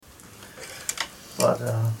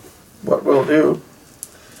But what we'll do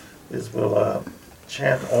is we'll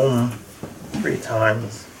chant Om 3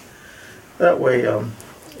 times. That way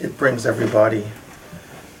it brings everybody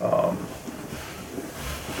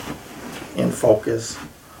in focus.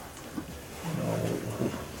 You know,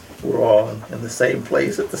 we're all in the same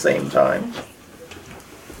place at the same time.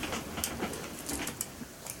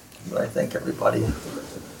 But I thank everybody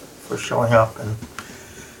for showing up, and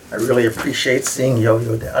I really appreciate seeing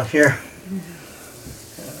Yo-Yo down here.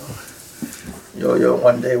 Yo-Yo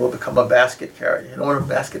one day will become a basket carrier. You know what a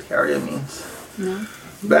basket carrier means? No.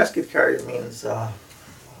 Basket carrier means a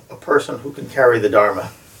person who can carry the Dharma.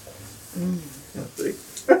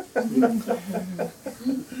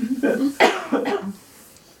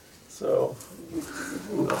 So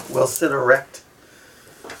we'll sit erect,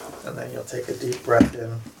 and then you'll take a deep breath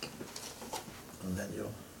in, and then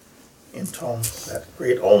you'll intone that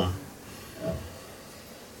great Om.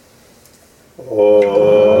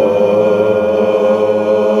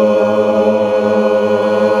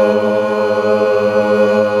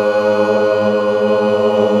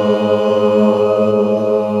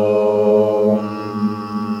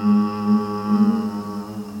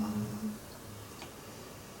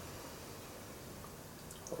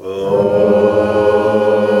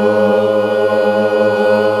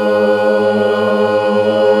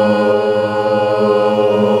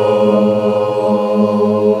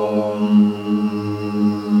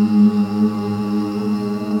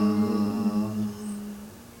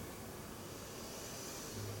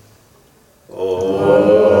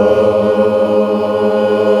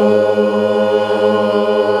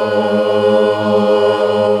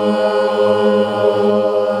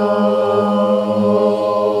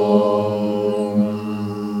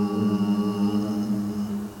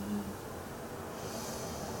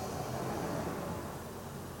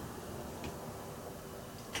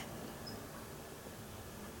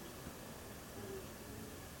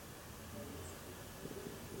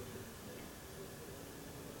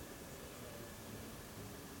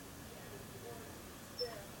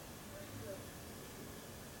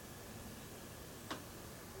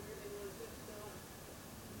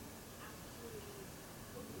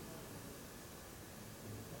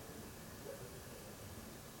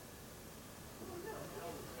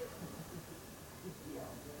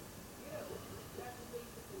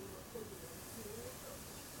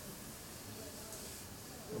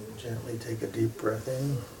 Gently take a deep breath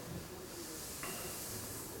in,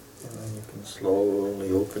 and then you can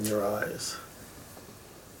slowly open your eyes.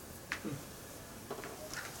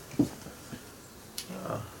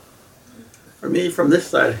 For me, from this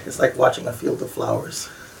side, it's like watching a field of flowers.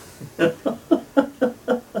 You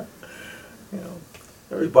know,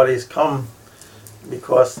 everybody's come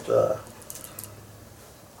because the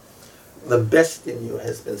best in you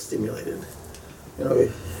has been stimulated. You know,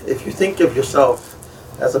 if you think of yourself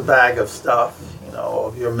as a bag of stuff, you know,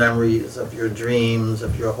 of your memories, of your dreams,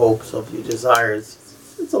 of your hopes, of your desires.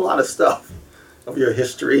 It's a lot of stuff, of your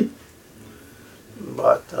history.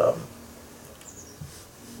 But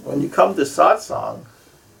when you come to satsang,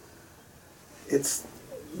 it's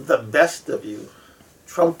the best of you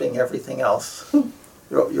trumping everything else.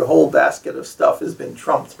 Your whole basket of stuff has been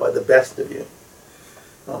trumped by the best of you.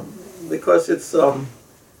 Because it's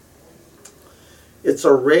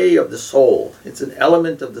a ray of the soul. It's an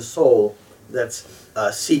element of the soul that's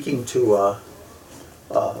seeking to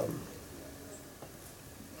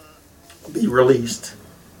be released,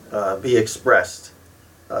 be expressed,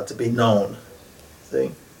 to be known.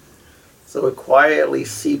 See? So it quietly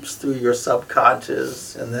seeps through your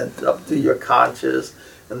subconscious and then up through your conscious,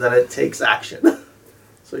 and then it takes action.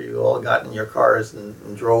 So you all got in your cars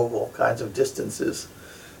and drove all kinds of distances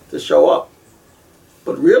to show up.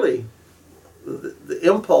 But really, the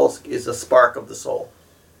impulse is a spark of the soul.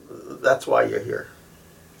 That's why you're here.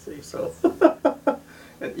 See, so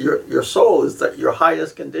your soul is your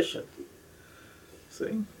highest condition.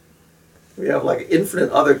 See, we have like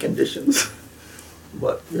infinite other conditions,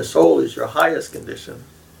 but your soul is your highest condition.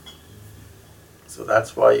 So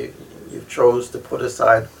that's why you chose to put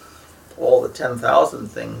aside all the 10,000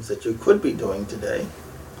 things that you could be doing today,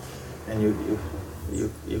 and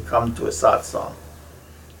you come to a satsang.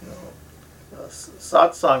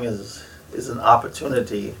 Satsang is an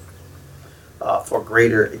opportunity for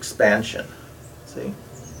greater expansion. See?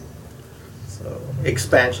 So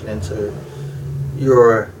expansion into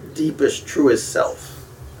your deepest, truest self.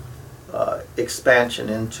 Expansion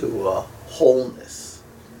into wholeness.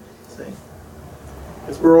 See?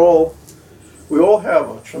 Because we all have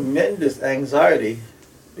a tremendous anxiety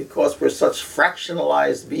because we're such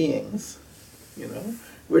fractionalized beings. You know,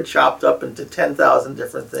 we're chopped up into 10,000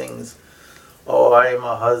 different things, Oh, I am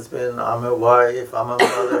a husband, I'm a wife, I'm a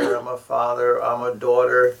mother, I'm a father, I'm a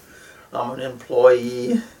daughter, I'm an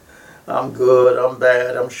employee, I'm good, I'm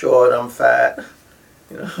bad, I'm short, I'm fat.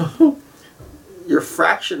 You know, you're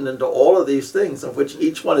fractioned into all of these things, of which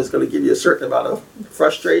each one is going to give you a certain amount of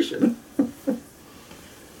frustration.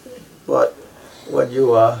 But when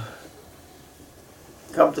you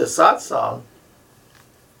come to satsang,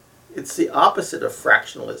 it's the opposite of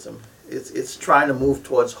fractionalism. It's trying to move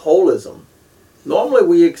towards holism. Normally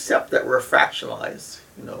we accept that we're fractionalized.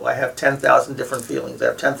 You know, I have 10,000 different feelings, I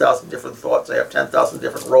have 10,000 different thoughts, I have 10,000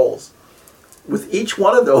 different roles. With each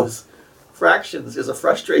one of those fractions is a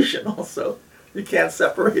frustration also. You can't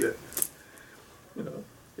separate it. You know,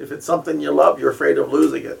 if it's something you love, you're afraid of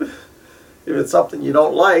losing it. If it's something you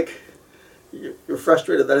don't like, you're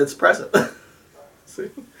frustrated that it's present. See?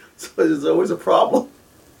 So there's always a problem.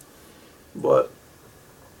 But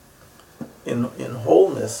in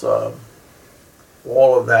wholeness,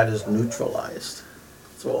 all of that is neutralized.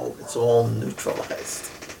 It's all neutralized.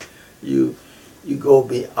 You go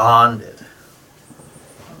beyond it.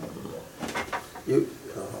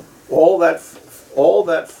 All that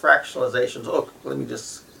fractionalization. Oh, let me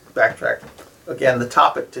just backtrack. Again, the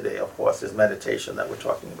topic today, of course, is meditation that we're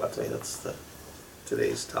talking about today. That's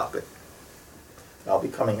today's topic. I'll be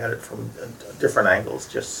coming at it from different angles.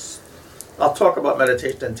 I'll talk about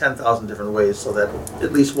meditation in 10,000 different ways, so that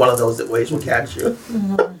at least one of those ways will catch you.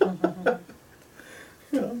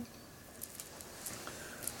 You know?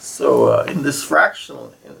 So in this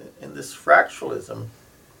fractionalism,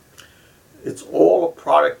 it's all a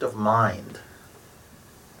product of mind.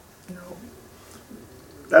 You know,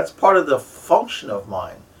 that's part of the function of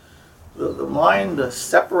mind. The mind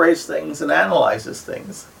separates things and analyzes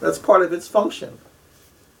things. That's part of its function.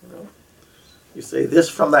 You know, you say this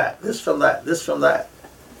from that, this from that, this from that.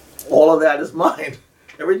 All of that is mind.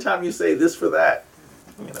 Every time you say this for that,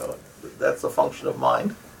 you know, that's a function of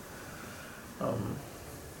mind.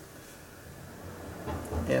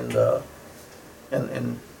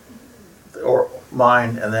 Or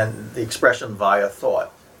mind, and then the expression via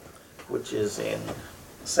thought, which is in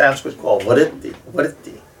Sanskrit called vritti.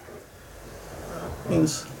 Vritti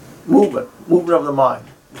means movement of the mind,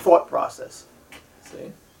 thought process.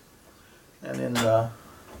 See, and in the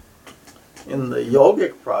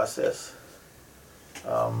yogic process,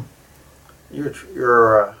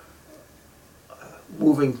 you're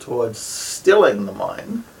moving towards stilling the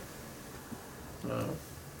mind.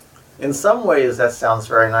 In some ways that sounds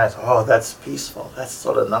very nice. Oh, that's peaceful. That's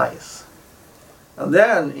sort of nice. And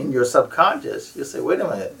then in your subconscious, you say, wait a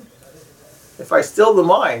minute. If I still the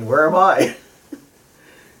mind, where am I?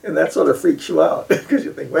 And that sort of freaks you out because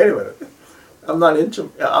you think, wait a minute. I'm not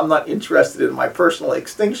interested in my personal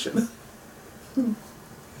extinction.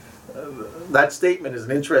 That statement is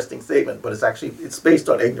an interesting statement, but it's based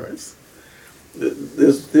on ignorance.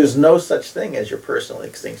 There's no such thing as your personal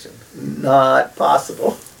extinction. Not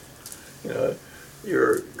possible. You know,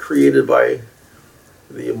 you're created by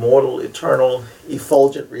the immortal, eternal,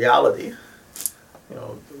 effulgent reality. You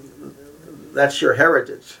know, that's your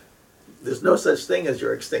heritage. There's no such thing as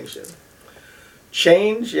your extinction.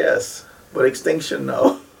 Change, yes, but extinction,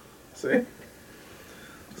 no. See?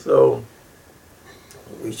 So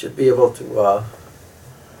we should be able to,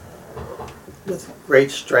 with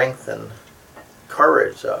great strength and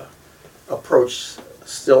courage, approach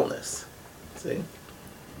stillness. See?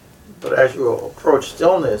 But as you approach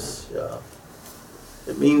stillness,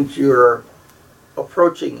 it means you're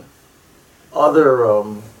approaching other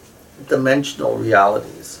dimensional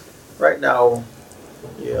realities. Right now,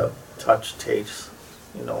 you have touch, taste,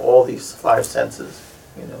 you know, all these five senses,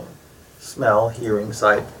 you know, smell, hearing,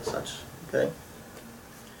 sight, such, okay?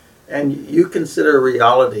 And you consider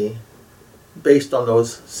reality based on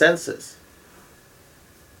those senses.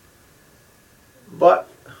 But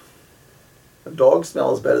a dog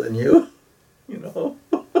smells better than you, you know.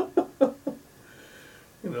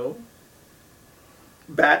 You know,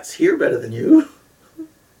 bats hear better than you.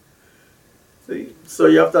 See? So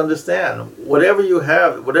you have to understand, whatever you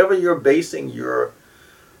have, whatever you're basing your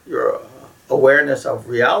awareness of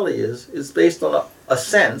reality is based on a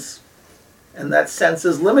sense, and that sense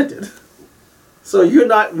is limited. So you're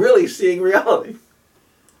not really seeing reality.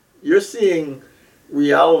 You're seeing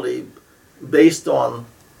reality based on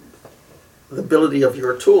the ability of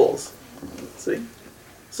your tools. See?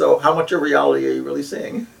 So how much of reality are you really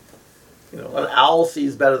seeing? You know, an owl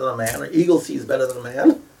sees better than a man, an eagle sees better than a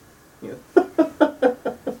man. You know?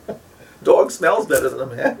 Dog smells better than a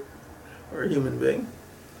man or a human being.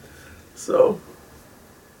 So,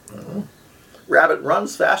 rabbit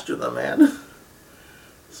runs faster than a man.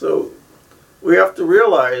 So we have to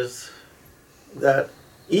realize that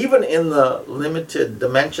even in the limited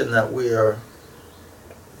dimension that we are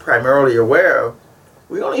primarily aware of,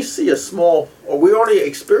 we only see a small, or we only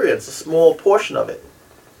experience a small portion of it.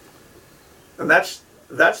 And that's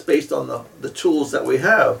based on the tools that we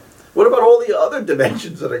have. What about all the other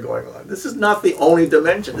dimensions that are going on? This is not the only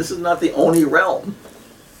dimension. This is not the only realm.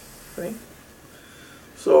 Okay?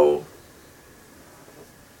 So,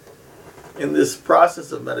 in this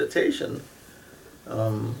process of meditation,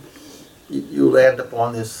 you land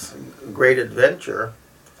upon this great adventure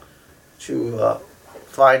to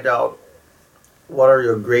find out what are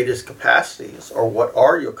your greatest capacities, or what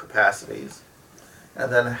are your capacities,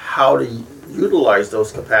 and then how to utilize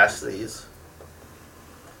those capacities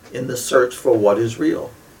in the search for what is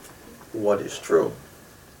real, what is true,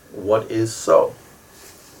 what is so.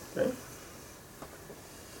 Okay?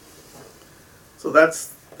 So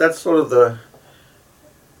that's sort of the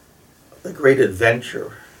great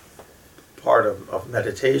adventure part of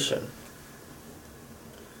meditation.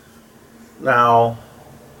 Now,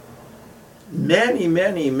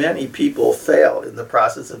 many people fail in the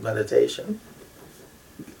process of meditation.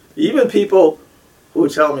 Even people who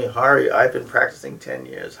tell me, Hari, I've been practicing 10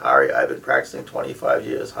 years. Hari, I've been practicing 25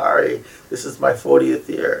 years. Hari, this is my 40th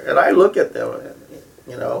year. And I look at them, and,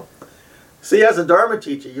 you know. See, as a Dharma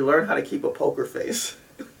teacher, you learn how to keep a poker face.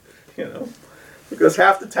 You know. Because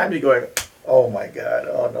half the time you're going, oh my God,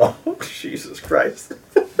 oh no, Jesus Christ.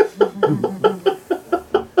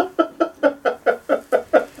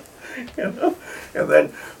 You know?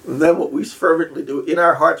 And then what we fervently do, in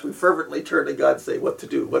our hearts, we fervently turn to God and say, what to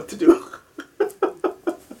do, what to do.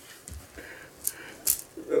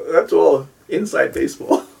 That's all inside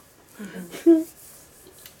baseball.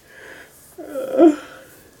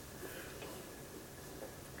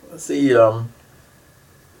 Let's see,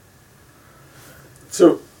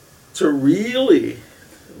 to really,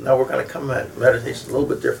 now we're going to come at meditation a little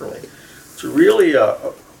bit differently, to really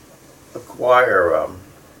acquire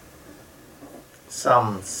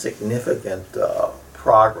some significant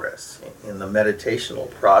progress in the meditational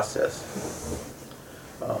process,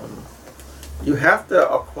 you have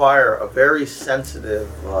to acquire a very sensitive,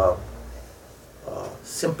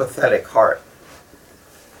 sympathetic heart.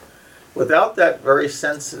 Without that very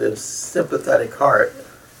sensitive, sympathetic heart,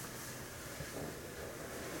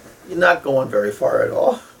 you're not going very far at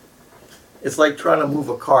all. It's like trying to move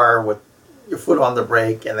a car with your foot on the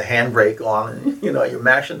brake and the handbrake on, and you're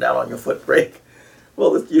mashing down on your foot brake.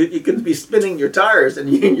 Well, you can be spinning your tires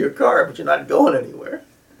in your car, but you're not going anywhere.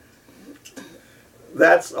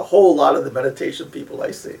 That's a whole lot of the meditation people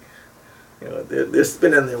I see. They're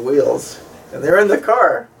spinning their wheels, and they're in the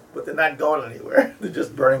car, but they're not going anywhere. They're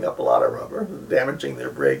just burning up a lot of rubber, damaging their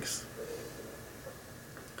brakes.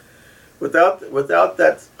 Without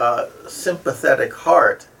that sympathetic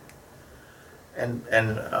heart and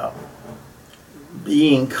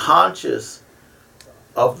being conscious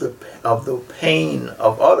of the pain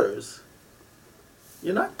of others,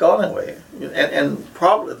 you're not going away. And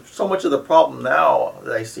probably so much of the problem now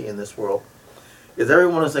that I see in this world is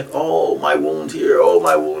everyone is like, oh, my wound here, oh,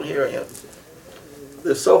 my wound here.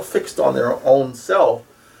 They're so fixed on their own self.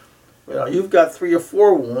 You've got 3 or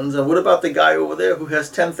 4 wounds, and what about the guy over there who has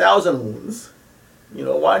 10,000 wounds?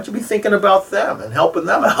 Why don't you be thinking about them and helping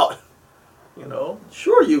them out?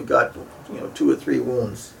 Sure, you've got 2 or 3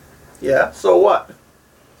 wounds. Yeah, so what?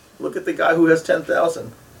 Look at the guy who has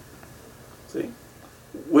 10,000. See,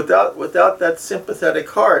 without that sympathetic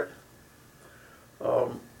heart,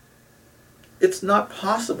 it's not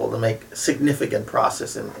possible to make significant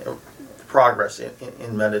progress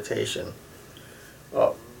in meditation.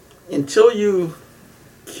 Until you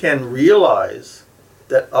can realize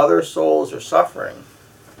that other souls are suffering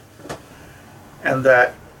and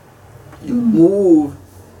that you move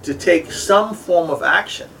to take some form of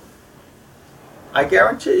action, I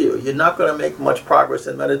guarantee you're not going to make much progress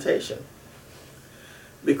in meditation.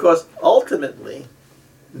 Because ultimately,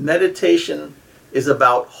 meditation is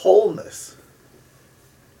about wholeness.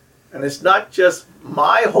 And it's not just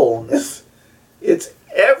my wholeness, it's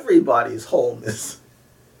everybody's wholeness.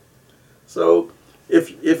 So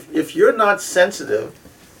if you're not sensitive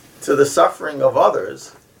to the suffering of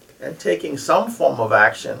others and taking some form of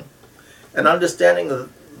action and understanding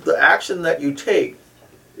the action that you take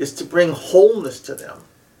is to bring wholeness to them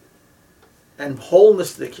and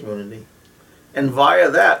wholeness to the community, and via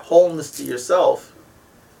that wholeness to yourself,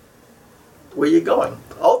 where are you going?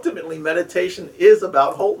 Ultimately, meditation is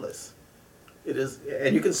about wholeness. It is,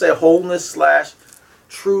 and you can say wholeness /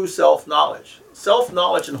 true self-knowledge.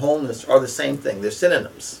 Self-knowledge and wholeness are the same thing. They're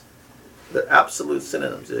synonyms. They're absolute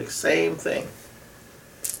synonyms. They're the same thing.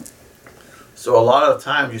 So a lot of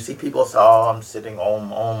times you see people say, oh, I'm sitting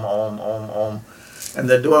om, and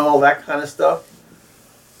they're doing all that kind of stuff.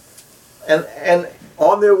 And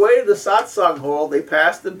on their way to the satsang hall, they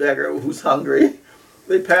pass the beggar who's hungry.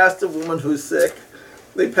 They pass the woman who's sick.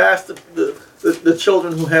 They pass the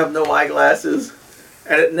children who have no eyeglasses.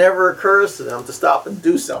 And it never occurs to them to stop and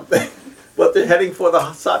do something. But they're heading for the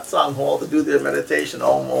satsang hall to do their meditation.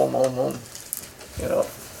 Om. You know.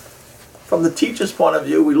 From the teacher's point of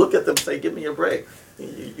view, we look at them and say, give me a break.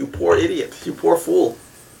 You poor idiot. You poor fool.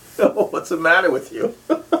 What's the matter with you?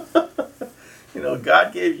 You know,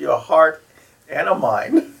 God gave you a heart and a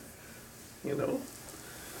mind. You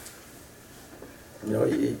know,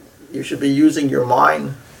 you should be using your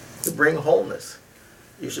mind to bring wholeness.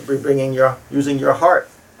 You should be using your heart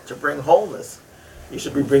to bring wholeness. You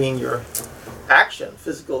should be bringing your action,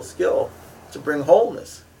 physical skill, to bring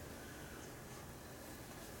wholeness.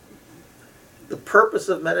 The purpose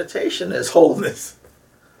of meditation is wholeness.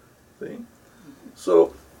 See?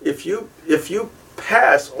 So if you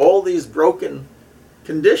pass all these broken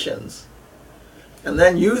conditions, and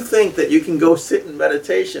then you think that you can go sit in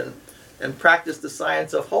meditation and practice the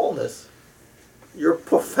science of wholeness, you're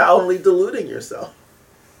profoundly deluding yourself.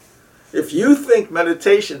 If you think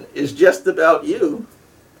meditation is just about you,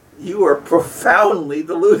 you are profoundly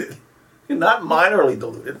deluded. You're not minorly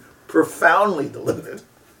deluded, profoundly deluded.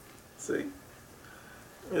 See?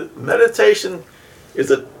 Meditation is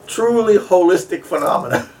a truly holistic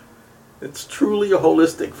phenomenon. It's truly a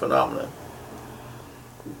holistic phenomenon.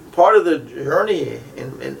 Part of the journey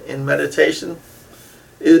in meditation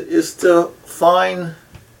is to find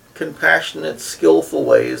compassionate, skillful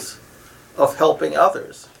ways of helping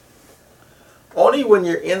others. Only when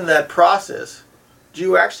you're in that process do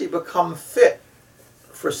you actually become fit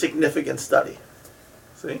for significant study.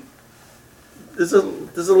 See? There's a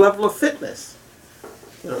level of fitness.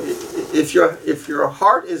 You know, if your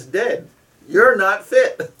heart is dead, you're not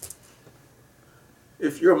fit.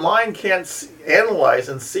 If your mind can't analyze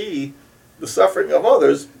and see the suffering of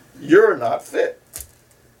others, you're not fit.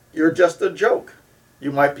 You're just a joke.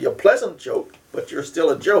 You might be a pleasant joke, but you're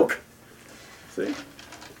still a joke. See?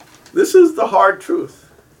 This is the hard truth.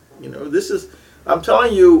 You know, I'm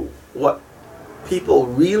telling you what people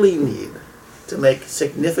really need to make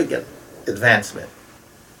significant advancement.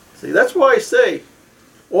 See, that's why I say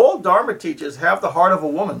all Dharma teachers have the heart of a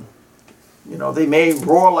woman. You know, they may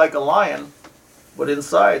roar like a lion, but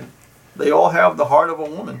inside they all have the heart of a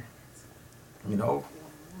woman. You know,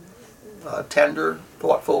 tender,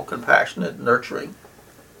 thoughtful, compassionate, nurturing.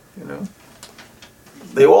 You know,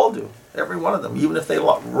 they all do. Every one of them, even if they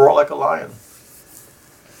roar like a lion.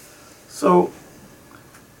 So,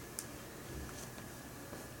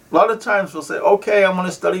 a lot of times we'll say, okay, I'm going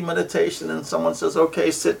to study meditation, and someone says,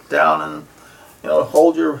 okay, sit down and, you know,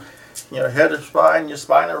 hold your head and spine, your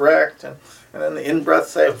spine erect, and then the in-breath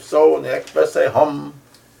say so, and the ex-breath say hum.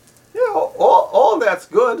 You know, all that's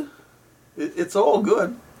good. It's all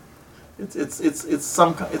good. It's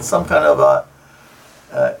some kind of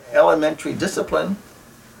a elementary discipline.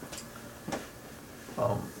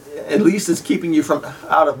 At least it's keeping you from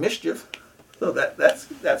out of mischief, so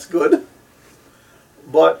that's good.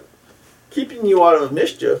 But keeping you out of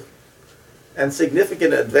mischief and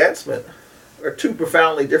significant advancement are two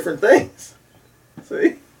profoundly different things.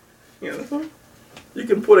 See? You know? You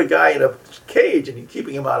can put a guy in a cage and you're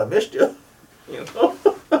keeping him out of mischief. You know?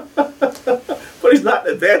 But he's not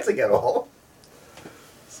advancing at all.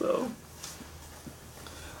 So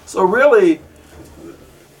really,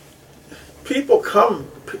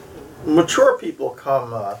 mature people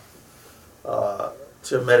come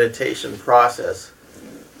to meditation process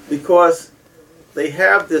because they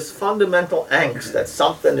have this fundamental angst that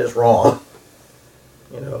something is wrong.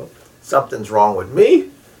 You know, something's wrong with me,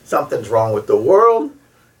 something's wrong with the world.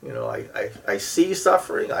 You know, I see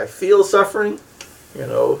suffering, I feel suffering. You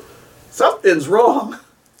know, something's wrong.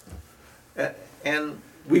 And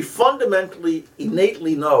we fundamentally,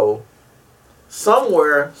 innately know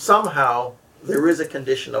somewhere, somehow, there is a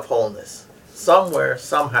condition of wholeness. Somewhere,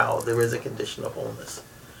 somehow, there is a condition of wholeness.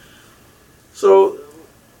 So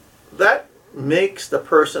that makes the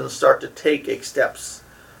person start to take steps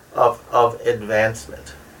of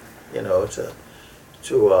advancement, you know, to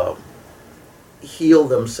heal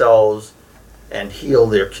themselves and heal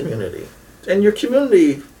their community. And your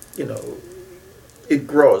community, you know, it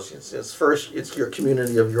grows. It's first, it's your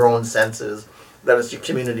community of your own senses, then it's your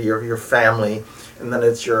community of your family, and then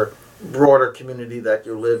it's your broader community that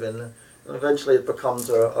you live in, and eventually it becomes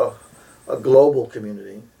a global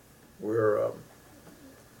community where,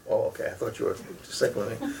 I thought you were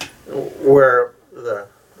signaling, where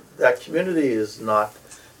that community is not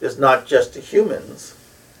is not just to humans,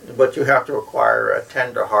 but you have to acquire a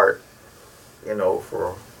tender heart,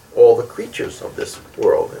 for all the creatures of this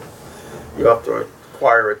world. And you have to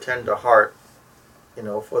acquire a tender heart,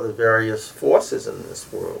 for the various forces in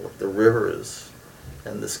this world, the rivers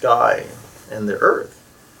and the sky and the earth.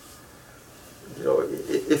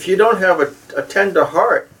 If you don't have a tender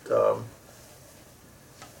heart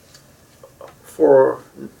for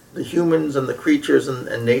the humans and the creatures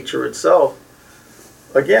and nature itself,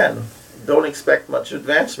 again, don't expect much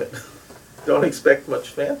advancement. Don't expect much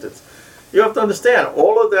advance. You have to understand,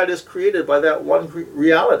 all of that is created by that one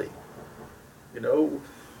reality.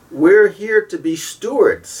 We're here to be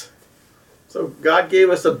stewards. So God gave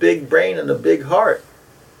us a big brain and a big heart.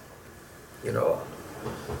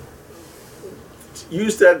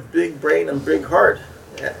 Use that big brain and big heart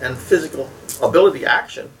and physical ability,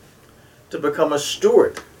 action, to become a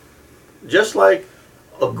steward. Just like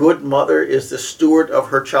a good mother is the steward of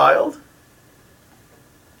her child,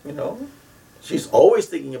 she's always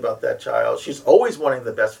thinking about that child. She's always wanting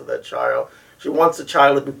the best for that child. She wants the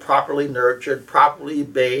child to be properly nurtured, properly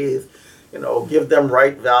bathed, give them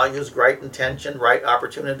right values, right intention, right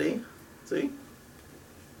opportunity. See?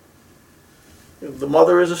 The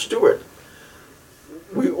mother is a steward.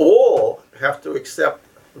 We all have to accept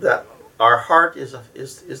that our heart is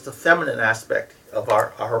the feminine aspect of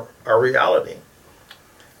our reality.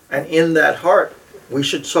 And in that heart, we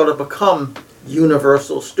should sort of become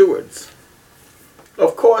universal stewards.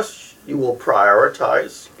 Of course, you will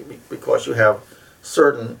prioritize because you have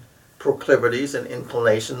certain proclivities and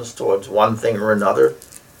inclinations towards one thing or another.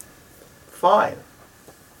 Fine.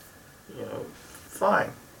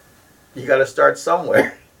 Fine. You got to start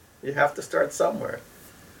somewhere. You have to start somewhere.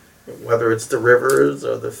 Whether it's the rivers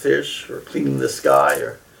or the fish or cleaning the sky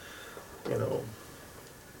or,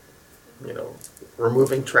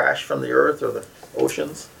 removing trash from the earth or the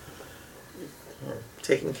oceans,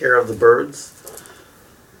 taking care of the birds.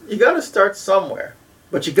 You got to start somewhere,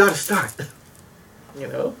 but you got to start,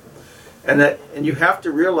 and you have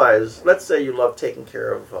to realize, let's say you love taking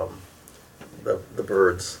care of the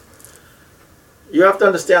birds. You have to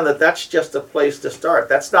understand that that's just a place to start.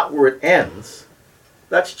 That's not where it ends.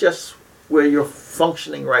 That's just where you're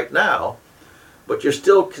functioning right now, but you're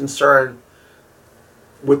still concerned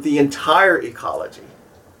with the entire ecology,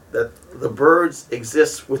 that the birds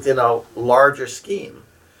exist within a larger scheme.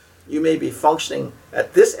 You may be functioning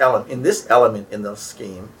at this element in the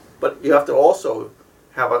scheme, but you have to also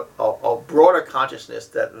have a broader consciousness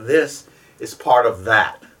that this is part of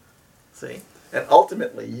that. See? And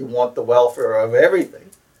ultimately, you want the welfare of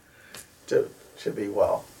everything to be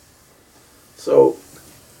well. So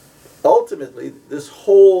ultimately, this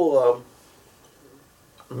whole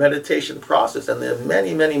meditation process, and there are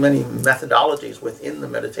many, many, many methodologies within the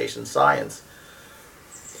meditation science,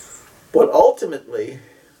 but ultimately,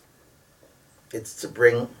 it's to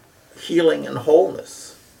bring healing and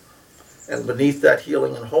wholeness. And beneath that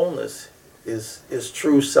healing and wholeness is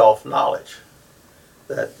true self-knowledge.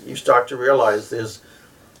 That you start to realize it's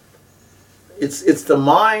the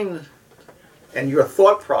mind and your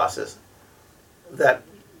thought process that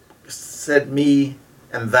said me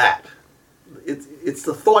and that. It's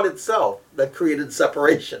the thought itself that created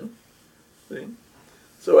separation. See?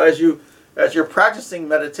 So as you're practicing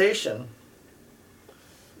meditation,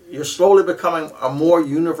 you're slowly becoming a more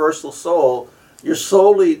universal soul. You're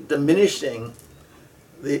slowly diminishing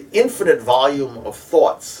the infinite volume of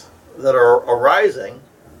thoughts that are arising.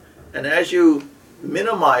 And as you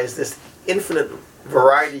minimize this infinite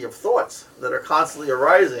variety of thoughts that are constantly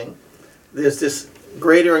arising, there's this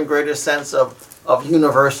greater and greater sense of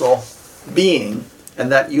universal being,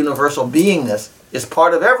 and that universal beingness is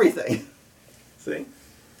part of everything. See?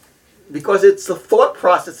 Because it's the thought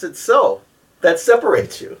process itself that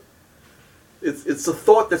separates you. It's the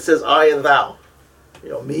thought that says I and thou,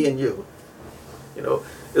 me and you.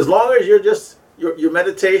 As long as you're just your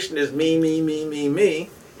meditation is me,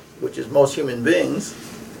 which is most human beings,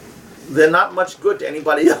 they're not much good to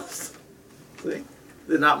anybody else. See?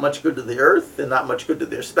 They're not much good to the earth. They're not much good to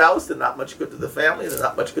their spouse. They're not much good to the family. They're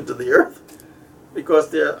not much good to the earth. Because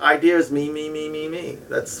their idea is me.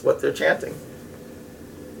 That's what they're chanting.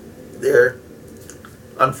 They're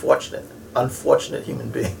unfortunate human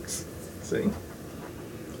beings. See?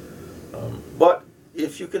 But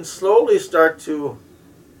if you can slowly start to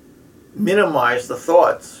minimize the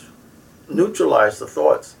thoughts, neutralize the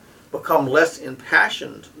thoughts, become less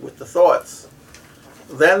impassioned with the thoughts,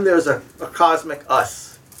 then there's a cosmic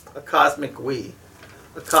us, a cosmic we,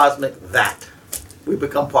 a cosmic that. We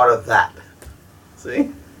become part of that.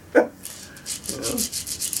 See?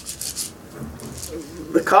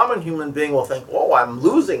 the common human being will think, oh, I'm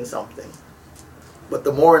losing something. But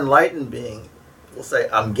the more enlightened being will say,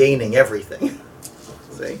 I'm gaining everything.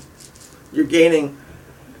 See? You're gaining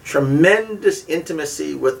tremendous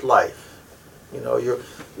intimacy with life. You know,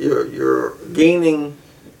 you're gaining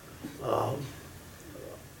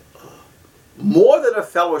more than a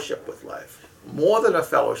fellowship with life. More than a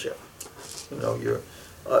fellowship. You know, you're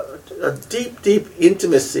a deep, deep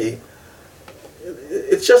intimacy.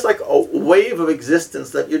 It's just like a wave of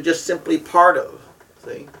existence that you're just simply part of.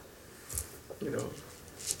 See? You know,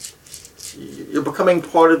 you're becoming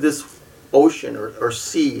part of this ocean or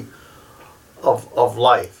sea of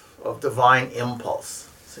life, of divine impulse.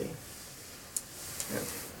 See? Yeah.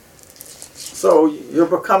 So you're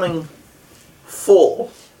becoming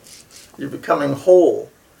full. You're becoming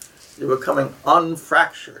whole. You're becoming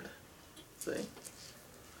unfractured. See?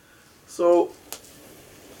 So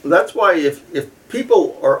that's why if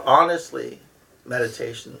people are honestly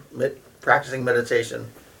practicing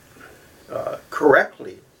meditation,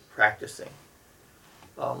 correctly practicing,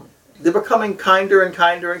 they're becoming kinder and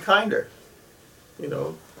kinder and kinder. You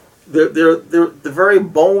know, the very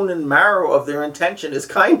bone and marrow of their intention is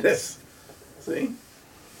kindness. See?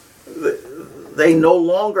 They no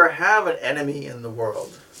longer have an enemy in the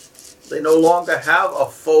world. They no longer have a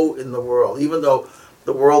foe in the world, even though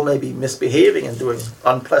the world may be misbehaving and doing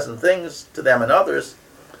unpleasant things to them and others.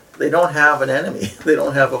 They don't have an enemy. They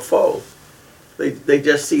don't have a foe. They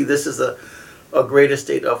just see this as a greater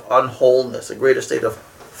state of unwholeness, a greater state of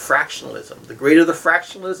fractionalism. The greater the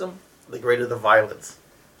fractionalism, the greater the violence.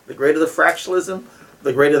 The greater the fractionalism,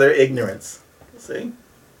 the greater their ignorance. See?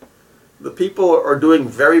 The people are doing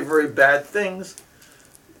very, very bad things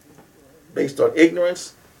based on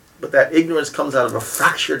ignorance, but that ignorance comes out of a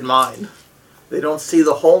fractured mind. They don't see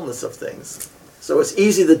the wholeness of things. So it's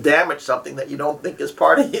easy to damage something that you don't think is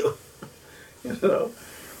part of you. You know,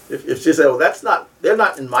 if you say, "Well, they're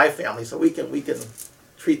not in my family, so we can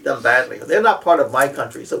treat them badly. Or they're not part of my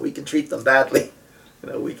country, so we can treat them badly. You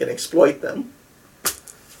know, we can exploit them."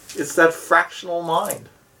 It's that fractional mind.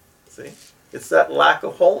 See, it's that lack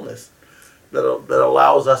of wholeness that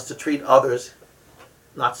allows us to treat others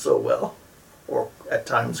not so well, or at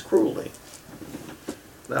times cruelly.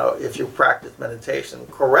 Now, if you practice meditation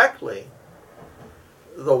correctly,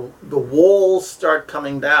 the walls start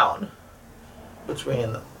coming down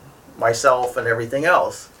between myself and everything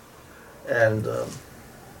else. And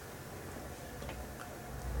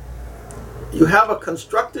you have a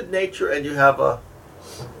constructed nature and you have a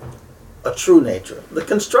true nature. The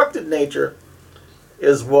constructed nature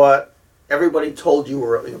is what everybody told you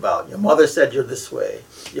about. Your mother said you're this way.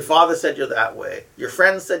 Your father said you're that way. Your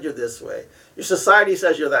friends said you're this way. Your society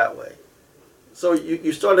says you're that way. So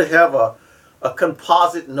you start to have a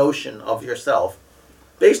composite notion of yourself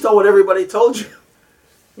based on what everybody told you.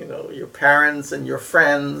 You know, your parents and your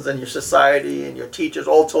friends and your society and your teachers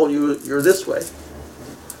all told you you're this way.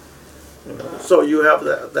 You know, so you have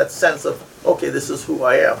that sense of, okay, this is who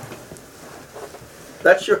I am.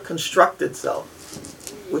 That's your constructed self,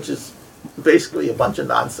 which is basically a bunch of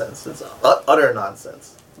nonsense. It's utter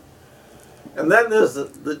nonsense. And then there's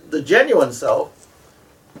the genuine self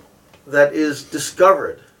that is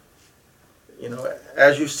discovered. You know,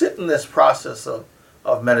 as you sit in this process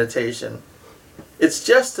of meditation, it's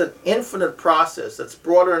just an infinite process that's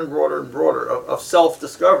broader and broader and broader of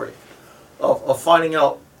self-discovery, of finding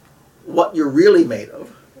out what you're really made of.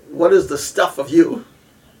 What is the stuff of you,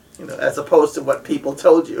 you know, as opposed to what people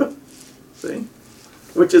told you. See?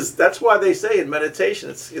 That's why they say in meditation,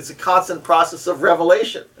 it's a constant process of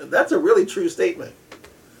revelation. And that's a really true statement.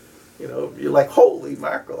 You know, you're like, holy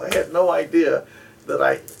mackerel, I had no idea that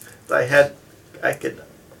I could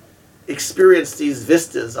experience these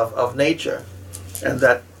vistas of nature, and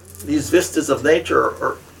that these vistas of nature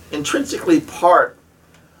are intrinsically part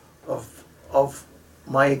of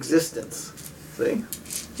my existence. See?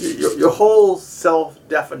 Your whole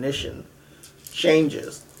self-definition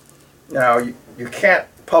changes. Now, you can't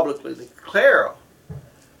publicly declare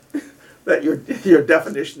that your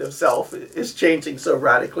definition of self is changing so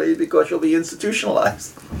radically, because you'll be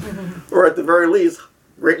institutionalized, or at the very least,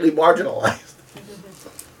 greatly marginalized.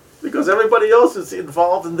 Because everybody else is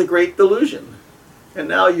involved in the great delusion. And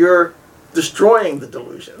now you're destroying the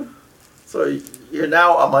delusion. So you're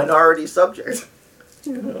now a minority subject.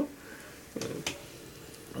 You know?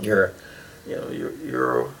 You're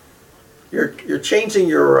changing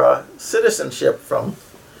your citizenship from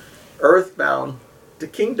earthbound to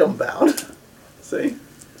kingdom bound. See?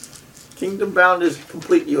 Kingdom bound is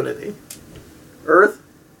complete unity. Earth,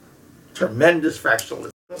 tremendous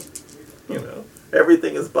fractionalism. You know,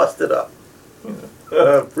 everything is busted up. You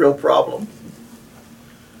know, real problem.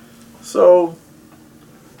 So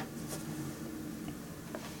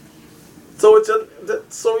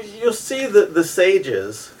so you see that the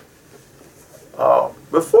sages,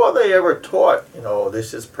 before they ever taught,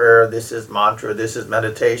 this is prayer, this is mantra, this is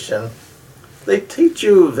meditation, they teach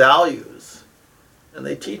you values and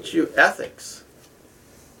they teach you ethics.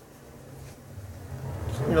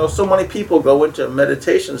 So many people go into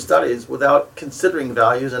meditation studies without considering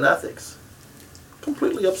values and ethics.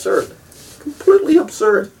 Completely absurd. Completely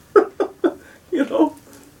absurd.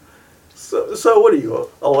 So what are you,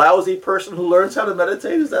 a lousy person who learns how to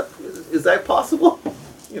meditate? Is that possible?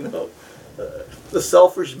 The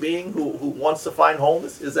selfish being who wants to find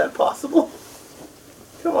wholeness, is that possible?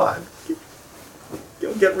 Come on.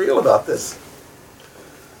 Get real about this.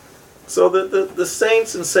 So the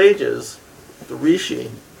saints and sages, the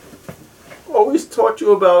rishi, always taught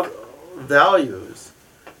you about values.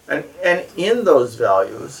 And in those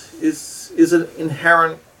values is an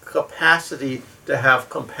inherent capacity to have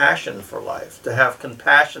compassion for life, to have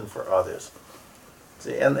compassion for others.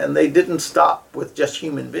 See, and they didn't stop with just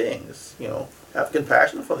human beings, have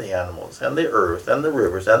compassion for the animals and the earth and the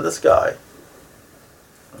rivers and the sky,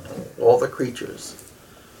 all the creatures.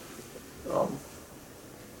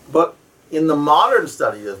 But in the modern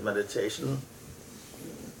study of meditation,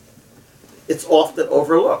 it's often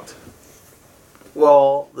overlooked.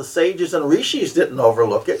 Well, the sages and rishis didn't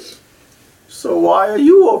overlook it, so why are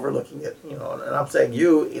you overlooking it? And I'm saying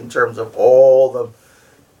you in terms of all the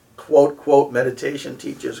quote, quote, meditation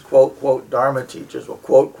teachers, quote, quote, Dharma teachers, or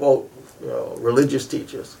quote, quote, religious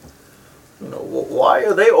teachers. Why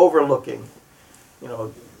are they overlooking,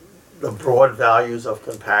 the broad values of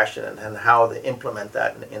compassion and how they implement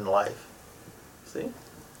that in life? See?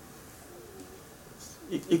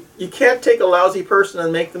 You can't take a lousy person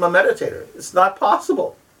and make them a meditator. It's not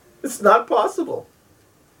possible. It's not possible.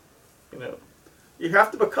 You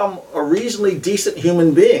have to become a reasonably decent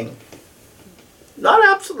human being. Not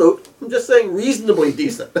absolute. I'm just saying reasonably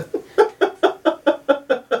decent. To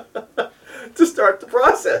start the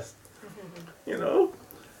process.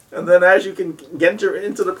 And then as you can get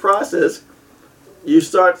into the process, you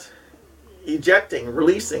start ejecting,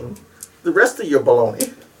 releasing the rest of your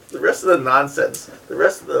baloney. The rest of the nonsense, the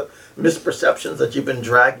rest of the misperceptions that you've been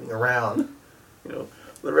dragging around,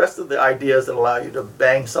 the rest of the ideas that allow you to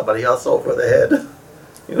bang somebody else over the head,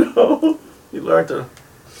 you learn to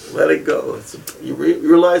let it go. You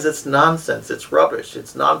realize it's nonsense, it's rubbish,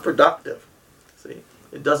 it's non-productive. See,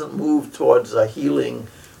 it doesn't move towards a healing,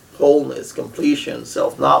 wholeness, completion,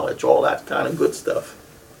 self-knowledge, all that kind of good stuff.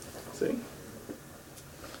 See?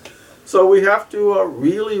 So we have to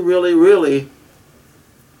really, really, really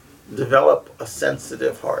develop a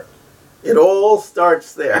sensitive heart. It all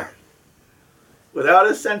starts there. Without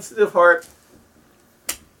a sensitive heart,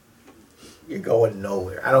 you're going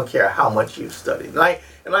nowhere. I don't care how much you've studied.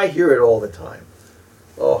 And I hear it all the time.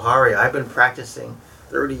 Oh, Hari, I've been practicing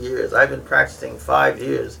 30 years. I've been practicing 5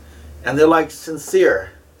 years. And they're like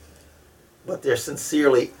sincere. But they're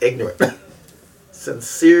sincerely ignorant.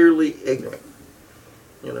 Sincerely ignorant.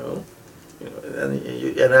 And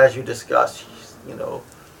as you discuss,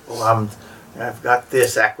 well, I've got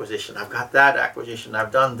this acquisition, I've got that acquisition,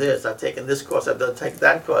 I've done this, I've taken this course, I've taken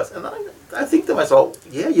that course. And I think to myself,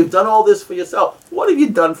 yeah, you've done all this for yourself. What have you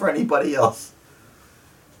done for anybody else?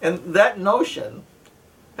 And that notion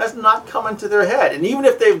has not come into their head. And even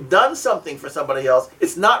if they've done something for somebody else,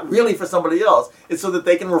 it's not really for somebody else. It's so that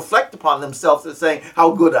they can reflect upon themselves and saying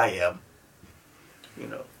how good I am.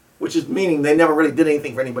 Which is meaning they never really did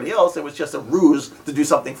anything for anybody else. It was just a ruse to do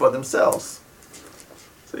something for themselves.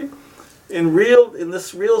 See? In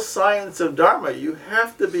this real science of Dharma, you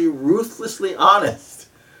have to be ruthlessly honest,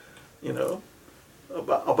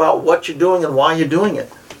 about what you're doing and why you're doing it.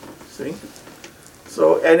 See?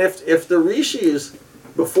 So, and if the rishis,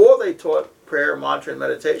 before they taught prayer, mantra, and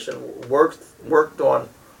meditation, worked on,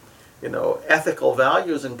 ethical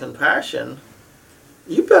values and compassion,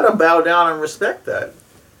 you better bow down and respect that,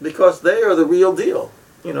 because they are the real deal.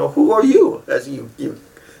 Who are you? As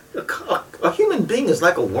a human being is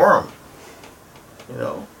like a worm.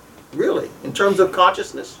 Really, in terms of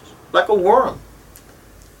consciousness, like a worm.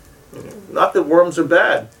 Not that worms are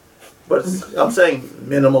bad, but I'm saying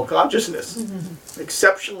minimal consciousness.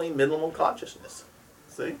 Exceptionally minimal consciousness.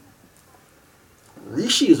 See?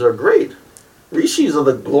 Rishis are great. Rishis are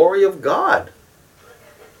the glory of God.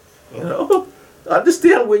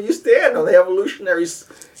 Understand where you stand on the evolutionary,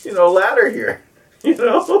 ladder here.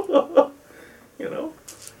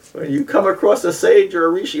 When you come across a sage or a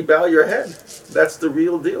rishi, bow your head. That's the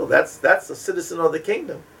real deal. That's a citizen of the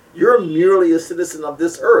kingdom. You're merely a citizen of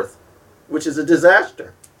this earth, which is a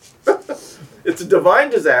disaster. It's a divine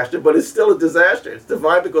disaster, but it's still a disaster. It's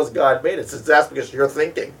divine because God made it. It's a disaster because you're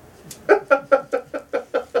thinking.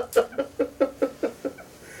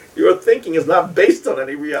 Your thinking is not based on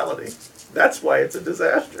any reality. That's why it's a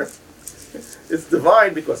disaster. It's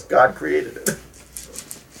divine because God created it.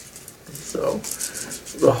 So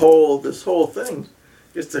this whole thing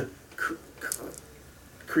is to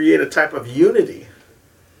create a type of unity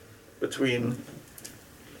between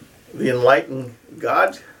the enlightened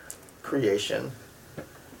God creation,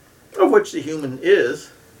 of which the human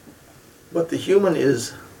is, but the human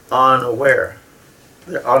is unaware.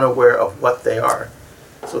 They're unaware of what they are.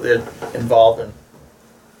 So they're involved in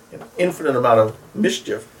an infinite amount of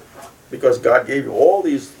mischief because God gave you all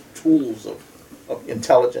these tools of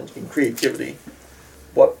intelligence and creativity,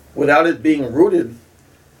 but without it being rooted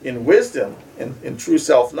in wisdom, in true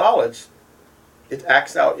self-knowledge, it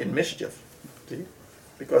acts out in mischief, see?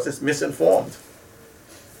 Because it's misinformed.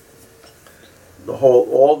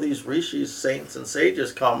 All these rishis, saints, and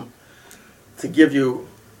sages come to give you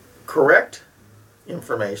correct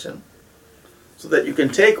information so that you can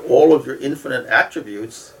take all of your infinite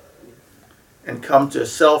attributes and come to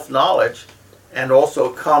self-knowledge and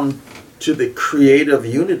also come to the creative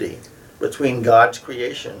unity between God's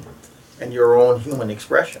creation and your own human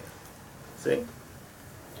expression. See?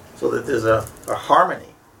 So that there's a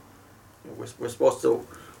harmony. We're supposed to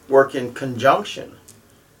work in conjunction,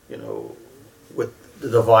 with the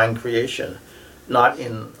divine creation, not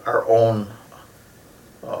in our own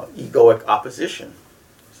egoic opposition.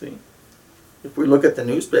 See? If we look at the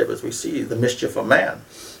newspapers, we see the mischief of man.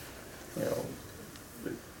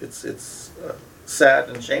 It's sad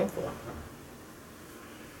and shameful.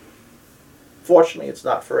 Fortunately, it's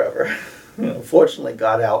not forever. Fortunately,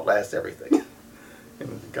 God outlasts everything.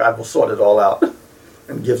 And God will sort it all out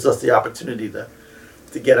and gives us the opportunity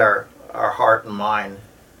to get our heart and mind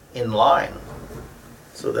in line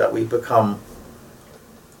so that we become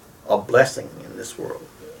a blessing in this world.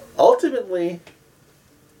 Ultimately,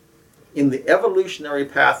 in the evolutionary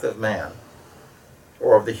path of man,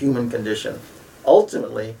 or of the human condition,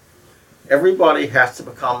 ultimately, everybody has to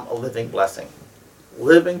become a living blessing.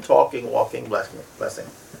 Living, talking, walking blessing.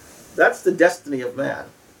 That's the destiny of man.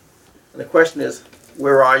 And the question is,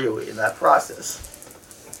 where are you in that process?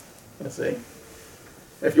 You see?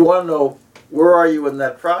 If you want to know where are you in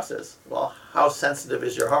that process, well, how sensitive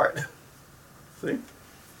is your heart? See?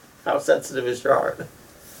 How sensitive is your heart?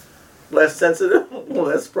 Less sensitive,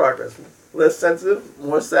 less progress. Less sensitive,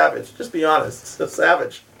 more savage. Just be honest. It's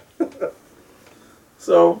savage.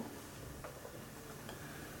 So,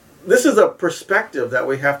 this is a perspective that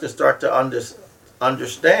we have to start to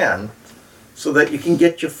understand so that you can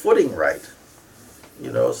get your footing right.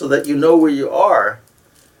 So that you know where you are.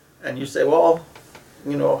 And you say, well,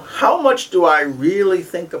 how much do I really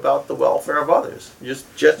think about the welfare of others?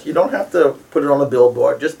 Just you don't have to put it on a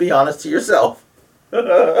billboard. Just be honest to yourself.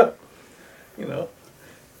 And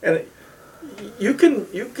you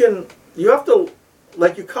have to,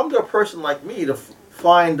 like, you come to a person like me to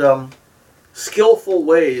find skillful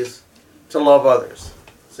ways to love others.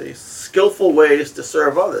 See, skillful ways to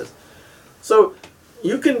serve others. So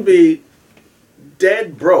you can be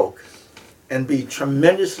dead broke and be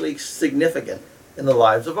tremendously significant in the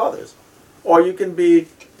lives of others. Or you can be,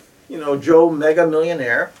 Joe Mega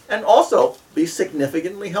Millionaire and also be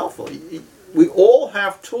significantly helpful. We all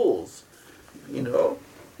have tools,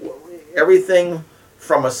 everything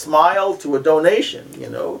from a smile to a donation,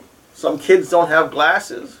 Some kids don't have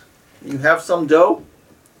glasses. You have some dough,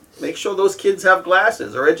 make sure those kids have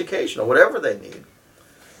glasses or education or whatever they need.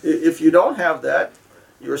 If you don't have that,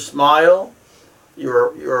 your smile,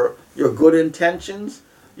 your good intentions,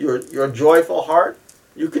 your joyful heart,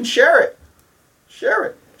 you can share it. Share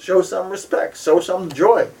it. Show some respect. Show some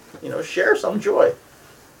joy. Share some joy.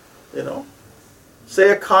 Say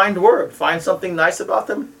a kind word. Find something nice about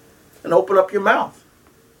them and open up your mouth.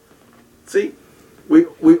 See,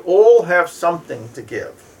 we all have something to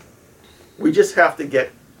give. We just have to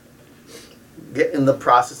get in the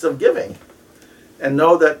process of giving and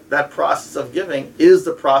know that that process of giving is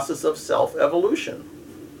the process of self-evolution.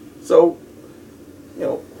 So,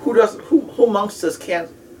 who amongst us can't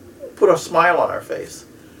put a smile on our face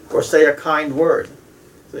or say a kind word?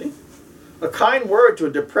 See? A kind word to a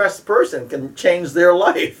depressed person can change their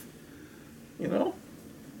life.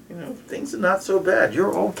 Things are not so bad.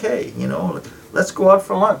 You're okay. Let's go out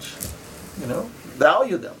for lunch.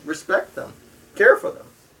 Value them, respect them, care for them.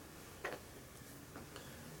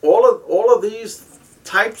 All of these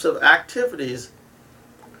types of activities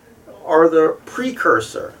are the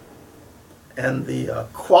precursor and the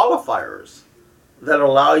qualifiers that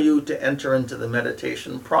allow you to enter into the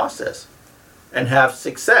meditation process. and have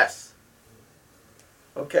success.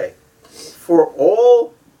 Okay, for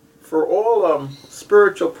all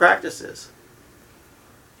spiritual practices,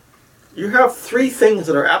 you have three things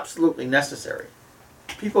that are absolutely necessary.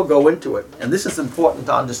 People go into it, and this is important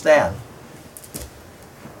to understand.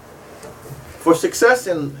 For success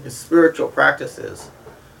in spiritual practices,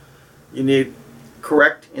 you need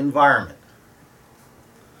correct environment.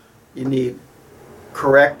 You need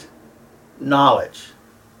correct knowledge.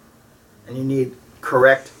 And you need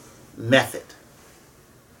correct method.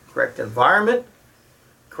 Correct environment,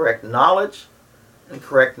 correct knowledge, and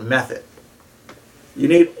correct method. You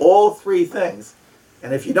need all three things.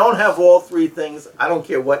 And if you don't have all three things, I don't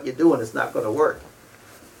care what you're doing, it's not going to work.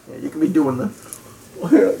 You can be doing it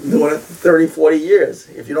 30, 40 years.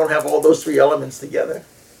 If you don't have all those three elements together,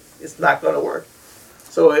 it's not going to work.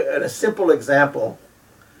 So in a simple example,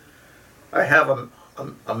 I have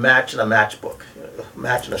a match and a matchbook, a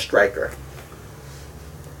match and a striker.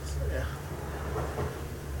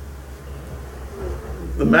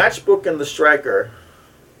 The matchbook and the striker,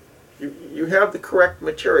 you have the correct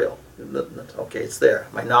material. Okay, it's there.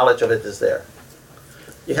 My knowledge of it is there.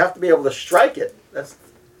 You have to be able to strike it.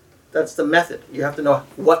 That's the method. You have to know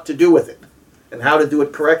what to do with it and how to do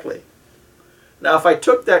it correctly. Now, if I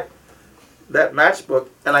took that matchbook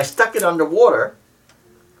and I stuck it underwater,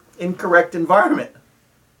 incorrect environment.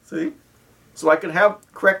 See? So I can have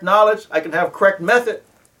correct knowledge, I can have correct method,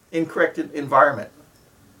 incorrect environment.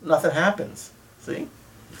 Nothing happens. See?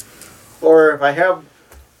 Or if I have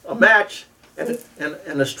a match and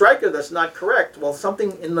a striker that's not correct, well,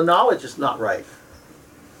 something in the knowledge is not right.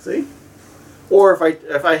 See? Or if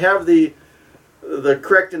I have the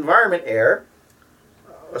correct environment, air,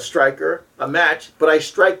 a striker, a match, but I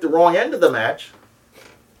strike the wrong end of the match,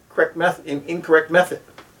 correct method, incorrect method.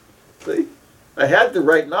 See? I had the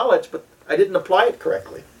right knowledge, but I didn't apply it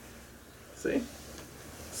correctly. See?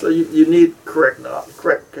 So you need correct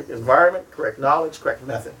environment, correct knowledge, correct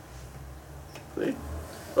method. See?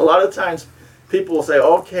 A lot of times people will say,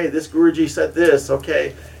 okay, this Guruji said this,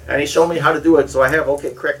 okay, and he showed me how to do it, so I have,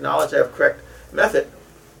 okay, correct knowledge, I have correct method,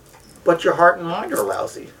 but your heart and mind are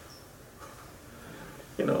lousy.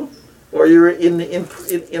 You know? Or you're in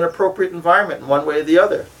inappropriate environment in one way or the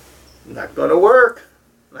other. Not going to work.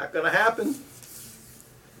 Not going to happen.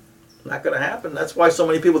 Not going to happen. That's why so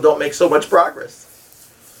many people don't make so much progress.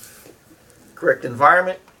 Correct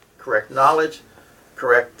environment, correct knowledge,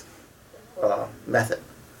 correct method.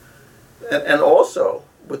 And also,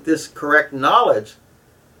 with this correct knowledge,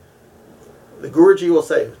 the Guruji will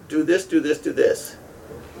say, do this, do this, do this.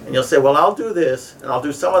 And you'll say, well, I'll do this, and I'll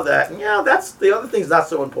do some of that. And yeah, that's the other thing's not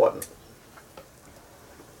so important.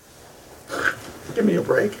 Give me a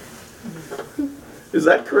break. Is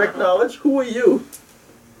that correct knowledge? Who are you?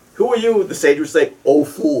 Who are you, the sage would say, oh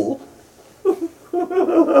fool.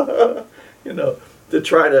 You know, to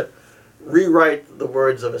try to rewrite the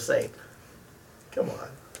words of a saint. Come on.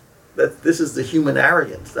 This is the human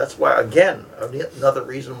arrogance. That's why, again, another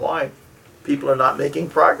reason why people are not making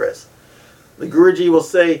progress. The Guruji will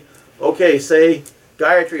say, okay, say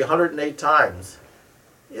Gayatri 108 times.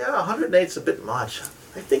 Yeah, 108 is a bit much.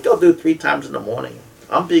 I think I'll do 3 times in the morning.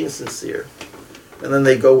 I'm being sincere. And then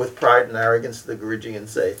they go with pride and arrogance to the Guruji and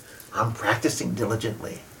say, I'm practicing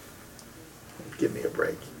diligently. Give me a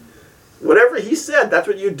break. Whatever he said, that's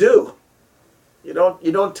what you do. You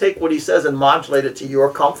don't take what he says and modulate it to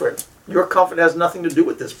your comfort. Your comfort has nothing to do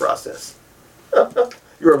with this process.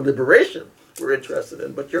 Your liberation we're interested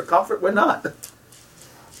in, but your comfort we're not.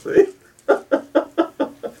 See?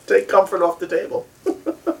 Take comfort off the table.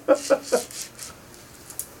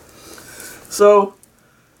 So,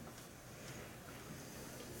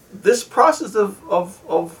 this process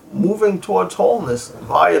of moving towards wholeness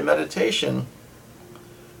via meditation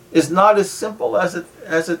is not as simple as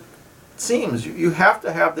it seems. You have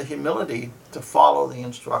to have the humility to follow the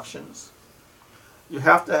instructions. You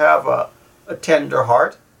have to have a tender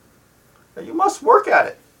heart. And you must work at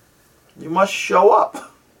it. You must show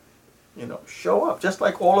up. You know, show up. Just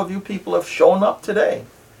like all of you people have shown up today.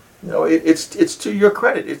 You know, it's to your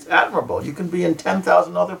credit. It's admirable. You can be in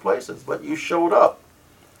 10,000 other places, but you showed up.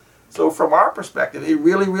 So from our perspective, it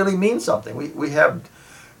really, really means something. We have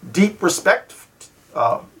deep respect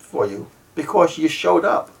for you because you showed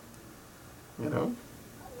up. You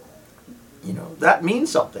know, that means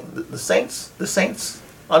something. The saints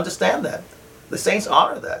understand that. The saints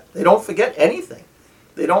honor that. They don't forget anything.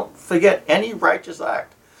 They don't forget any righteous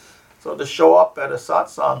act. So to show up at a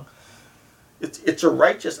satsang, it's a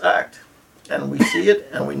righteous act, and we see it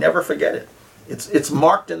and we never forget it. It's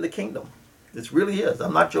marked in the kingdom. It really is.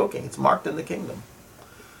 I'm not joking. It's marked in the kingdom.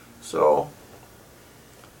 So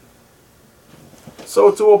So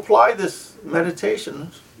to apply this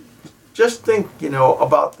meditation, just think,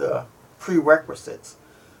 about the prerequisites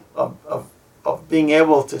of being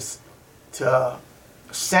able to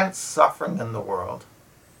sense suffering in the world.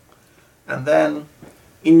 And then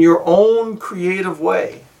in your own creative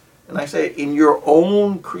way, and I say in your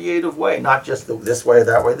own creative way, not just this way or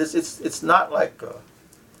that way. It's not like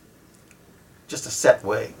just a set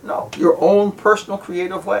way. No, your own personal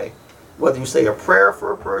creative way. Whether you say a prayer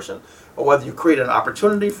for a person, or whether you create an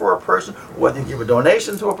opportunity for a person, or whether you give a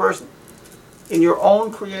donation to a person, in your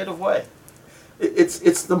own creative way. It's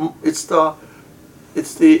the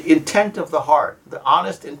intent of the heart, the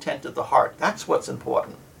honest intent of the heart. That's what's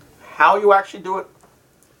important. How you actually do it,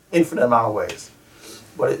 infinite amount of ways.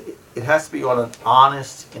 But it has to be on an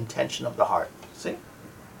honest intention of the heart. See?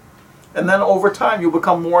 And then over time you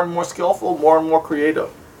become more and more skillful, more and more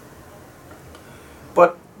creative.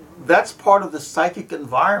 But that's part of the psychic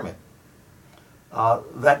environment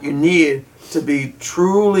that you need to be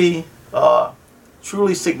truly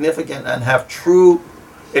significant and have true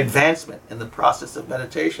advancement in the process of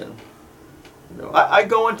meditation. I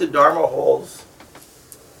go into Dharma halls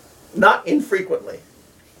not infrequently,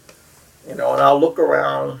 and I'll look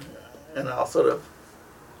around and I'll sort of,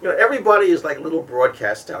 everybody is like a little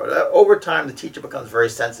broadcast tower. Over time, the teacher becomes very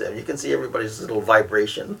sensitive. You can see everybody's little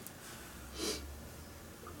vibration.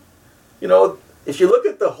 If you look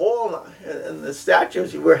at the hall and the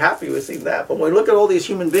statues, we're happy with seeing that. But when we look at all these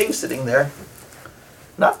human beings sitting there,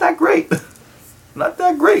 not that great. Not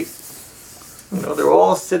that great. They're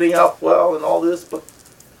all sitting up well and all this, but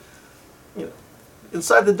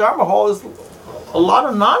inside the Dharma hall is a lot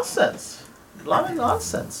of nonsense. A lot of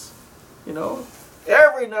nonsense.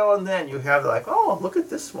 Every now and then you have like, oh, look at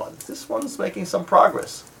this one. This one's making some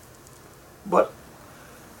progress. But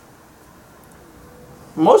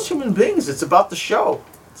most human beings, it's about the show.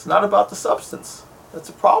 It's not about the substance. That's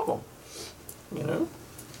a problem.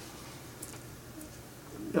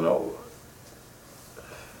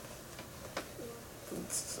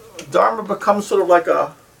 Dharma becomes sort of like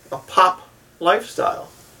a pop lifestyle.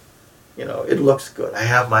 It looks good. I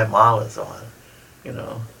have my malas on.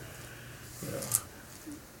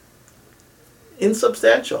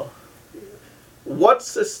 Insubstantial. What's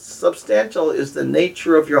substantial is the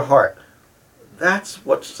nature of your heart. That's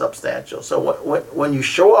what's substantial. So when you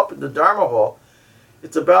show up in the Dharma hall,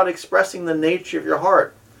 it's about expressing the nature of your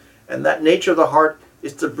heart. And that nature of the heart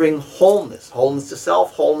is to bring wholeness. Wholeness to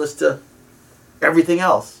self, wholeness to everything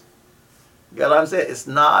else. You got what I'm saying? It's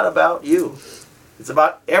not about you. It's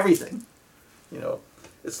about everything.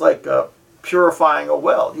 It's like purifying a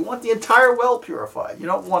well. You want the entire well purified. You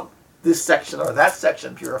don't want this section or that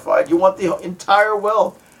section purified. You want the entire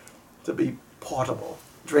well to be potable,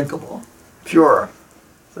 drinkable, pure.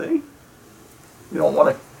 See? You don't want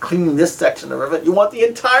to clean this section of the river. You want the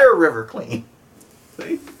entire river clean.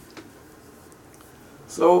 See?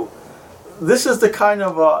 So this is the kind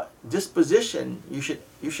of disposition you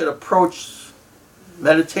should approach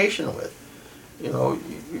meditation with. You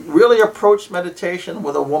really approach meditation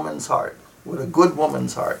with a woman's heart, with a good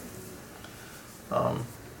woman's heart.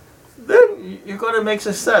 Then you're going to make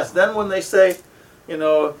success. Then when they say,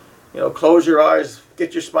 close your eyes,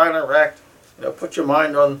 get your spine erect, put your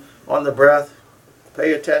mind on the breath,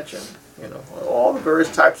 pay attention, all the various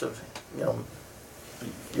types of,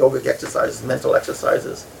 yogic exercises, mental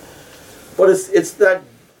exercises. But it's that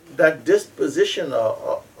disposition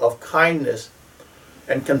of kindness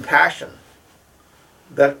and compassion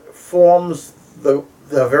that forms the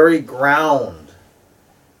very ground,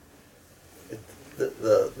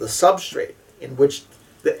 the substrate in which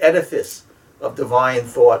the edifice of divine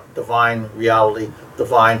thought, divine reality,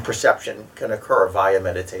 divine perception can occur via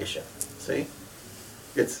meditation. See?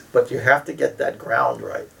 But you have to get that ground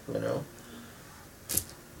right,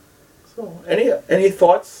 So, any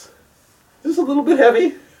thoughts? Is this a little bit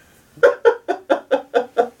heavy?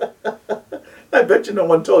 I bet you no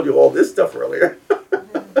one told you all this stuff earlier.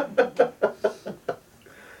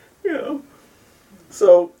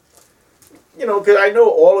 So, because I know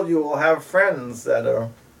all of you will have friends that are,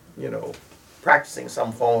 practicing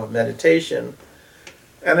some form of meditation.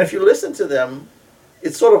 And if you listen to them,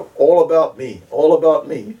 it's sort of all about me, all about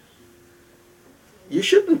me. You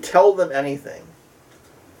shouldn't tell them anything,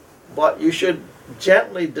 but you should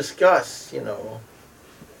gently discuss,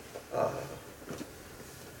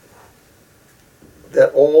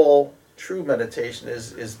 that all true meditation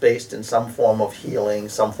is based in some form of healing,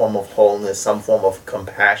 some form of wholeness, some form of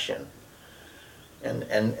compassion.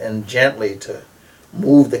 And gently to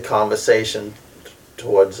move the conversation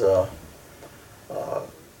towards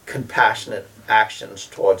compassionate actions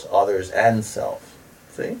towards others and self.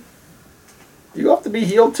 See? You have to be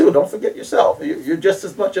healed too. Don't forget yourself. You're just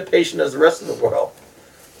as much a patient as the rest of the world.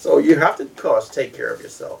 So you have to, of course, take care of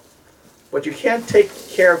yourself. But you can't take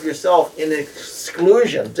care of yourself in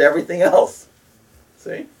exclusion to everything else.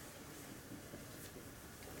 See?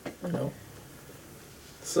 You know.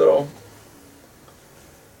 So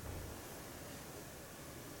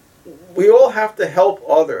we all have to help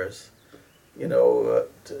others, you know,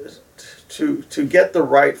 to get the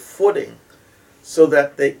right footing so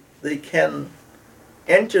that they can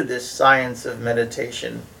enter this science of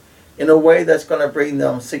meditation in a way that's going to bring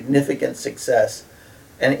them significant success.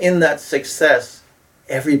 And in that success,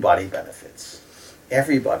 everybody benefits.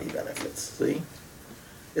 Everybody benefits, see?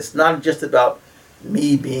 It's not just about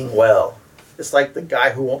me being well. It's like the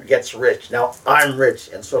guy who gets rich. Now, I'm rich,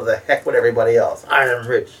 and so the heck with everybody else. I am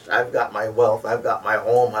rich. I've got my wealth. I've got my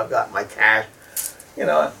home. I've got my cash. You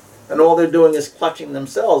know, and all they're doing is clutching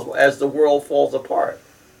themselves as the world falls apart.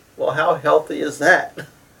 Well, how healthy is that?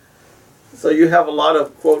 So you have a lot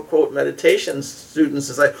of quote meditation students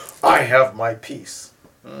that say, I have my peace.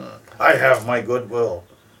 I have my goodwill.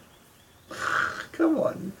 Come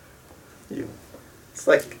on. It's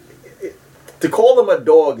like, to call them a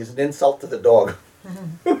dog is an insult to the dog.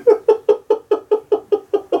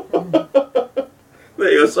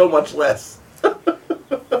 They are so much less.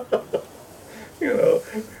 You know,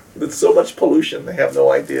 there's so much pollution, they have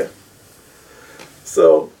no idea.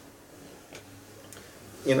 So,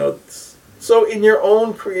 you know, so in your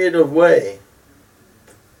own creative way,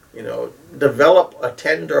 you know, develop a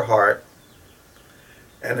tender heart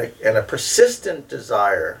and a persistent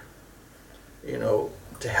desire, you know,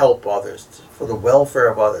 to help others, for the welfare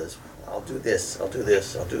of others. I'll do this, I'll do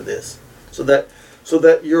this, I'll do this. So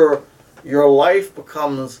that your life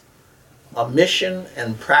becomes a mission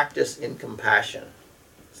and practice in compassion.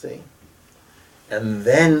 See? And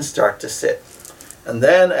then start to sit. And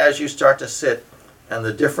then as you start to sit and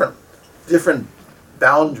the different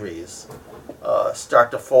boundaries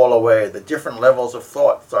start to fall away, the different levels of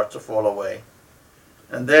thought start to fall away.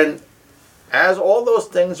 And then as all those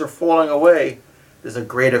things are falling away, there's a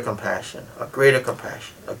greater compassion, a greater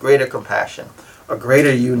compassion, a greater compassion, a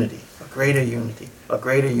greater unity, a greater unity, a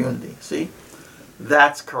greater unity. See?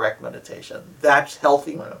 That's correct meditation. That's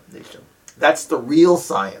healthy meditation. That's the real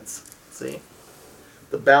science. See?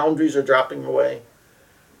 The boundaries are dropping away.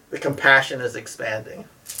 The compassion is expanding.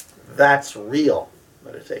 That's real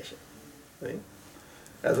meditation. See?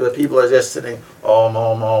 As the people are just sitting, Om,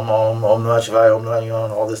 Om, Om, Om, Om Namah Shivaya, Om Namah Shivaya,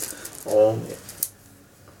 all this, Om.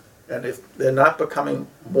 And if they're not becoming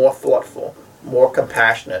more thoughtful, more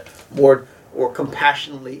compassionate, more or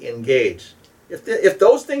compassionately engaged, if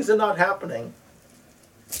those things are not happening,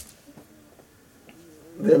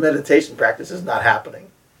 their meditation practice is not happening.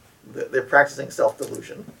 They're practicing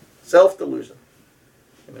self-delusion. Self-delusion.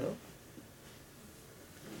 You know?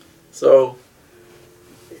 So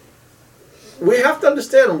we have to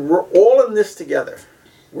understand we're all in this together.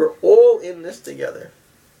 We're all in this together.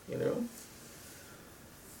 You know?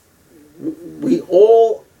 We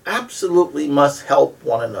all absolutely must help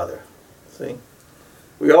one another. See?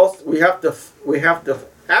 We have to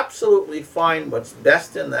absolutely find what's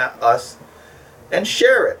best in us and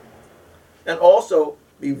share it. And also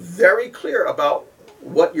be very clear about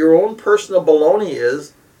what your own personal baloney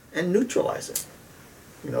is and neutralize it.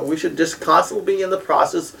 You know, we should just constantly be in the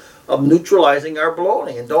process of neutralizing our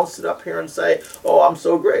baloney, and don't sit up here and say, oh, I'm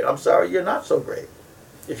so great. I'm sorry, you're not so great.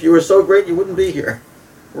 If you were so great, you wouldn't be here.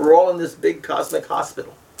 We're all in this big cosmic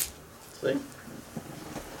hospital. See?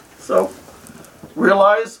 So,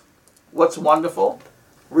 realize what's wonderful.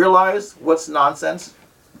 Realize what's nonsense.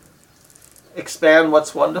 Expand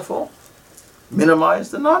what's wonderful.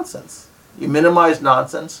 Minimize the nonsense. You minimize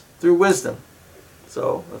nonsense through wisdom.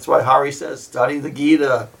 So that's why Hari says, study the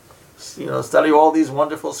Gita. You know, study all these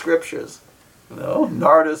wonderful scriptures. You know,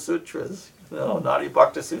 Narada Sutras. You know, Nadi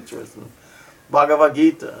Bhakta Sutras, and Bhagavad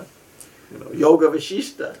Gita. You know, Yoga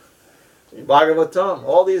Vashishta, Bhagavatam.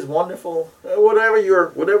 All these wonderful, whatever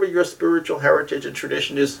your spiritual heritage and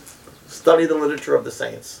tradition is, study the literature of the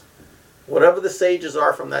saints. Whatever the sages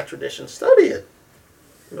are from that tradition, study it.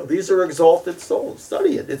 You know, these are exalted souls.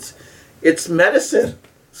 Study it. It's medicine.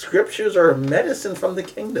 Scriptures are medicine from the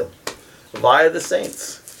kingdom via the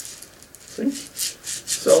saints. See?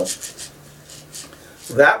 So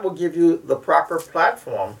that will give you the proper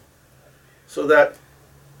platform so that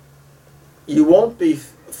you won't be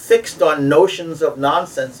fixed on notions of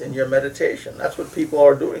nonsense in your meditation. That's what people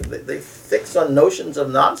are doing. They fix on notions of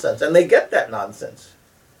nonsense, and they get that nonsense.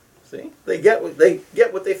 See? They get what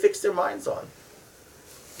they fix their minds on.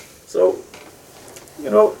 So, you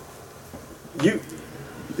know,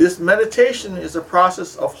 this meditation is a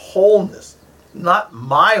process of wholeness. Not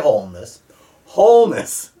my wholeness,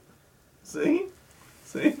 wholeness. See?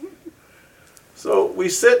 See? So we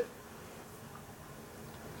sit,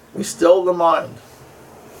 we still the mind,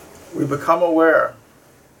 we become aware,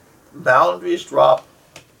 boundaries drop,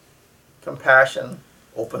 compassion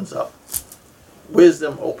opens up,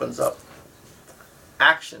 wisdom opens up,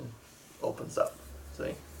 action opens up.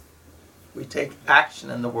 See? We take action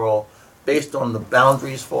in the world based on the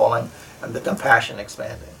boundaries falling and the compassion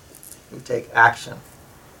expanding. We take action.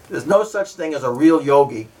 There's no such thing as a real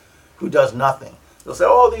yogi who does nothing. They'll say,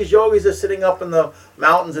 oh, these yogis are sitting up in the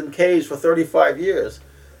mountains and caves for 35 years.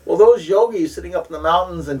 Well, those yogis sitting up in the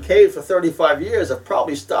mountains and caves for 35 years have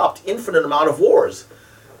probably stopped infinite amount of wars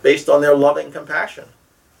based on their loving compassion,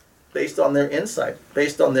 based on their insight,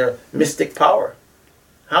 based on their mystic power.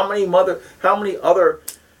 How many other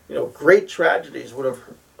great tragedies would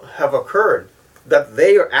have occurred that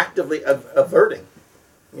they are actively averting,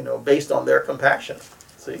 based on their compassion.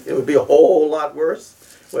 See, it would be a whole lot worse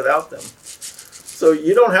without them. So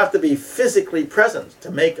you don't have to be physically present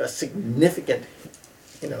to make a significant,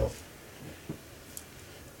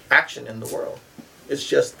 action in the world. It's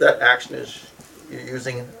just that action is you're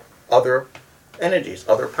using other energies,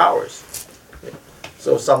 other powers.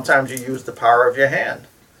 So sometimes you use the power of your hand.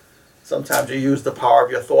 Sometimes you use the power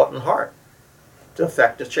of your thought and heart to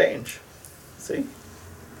affect a change. See?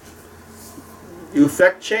 You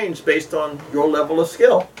affect change based on your level of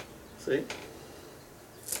skill. See?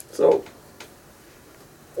 So,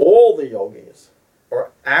 all the yogis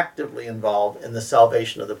are actively involved in the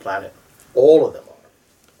salvation of the planet. All of them are.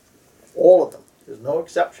 All of them. There's no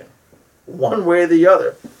exception. One way or the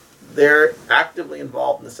other, they're actively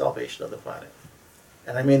involved in the salvation of the planet.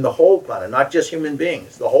 And I mean the whole planet, not just human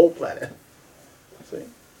beings, the whole planet. See?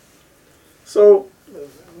 So,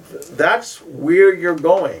 that's where you're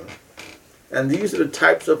going. And these are the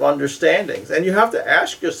types of understandings. And you have to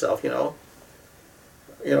ask yourself,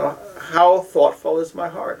 how thoughtful is my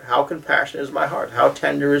heart? How compassionate is my heart? How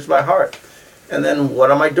tender is my heart? And then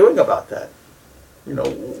what am I doing about that?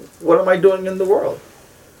 What am I doing in the world?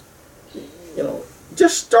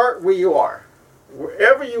 Just start where you are.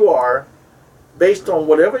 Wherever you are, based on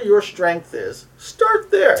whatever your strength is,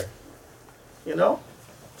 start there.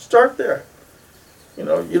 Start there. You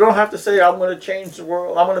don't have to say, I'm going to change the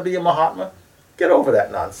world, I'm going to be a Mahatma. Get over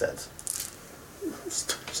that nonsense.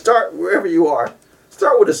 Start wherever you are.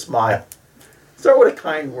 Start with a smile. Start with a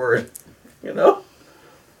kind word.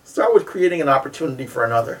 Start with creating an opportunity for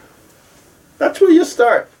another. That's where you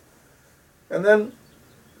start. And then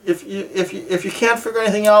if you can't figure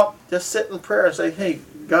anything out, just sit in prayer and say, hey,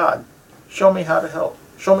 God, show me how to help.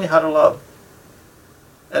 Show me how to love.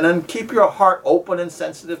 And then keep your heart open and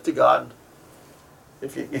sensitive to God.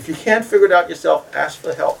 If you can't figure it out yourself, ask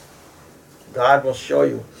for help. God will show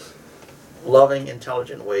you loving,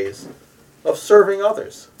 intelligent ways of serving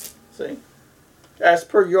others. See? As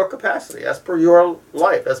per your capacity, as per your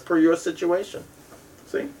life, as per your situation.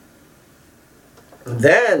 See? And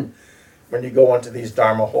then, when you go into these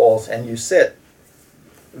Dharma halls and you sit,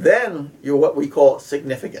 then you're what we call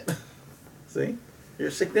significant. See?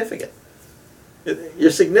 You're significant.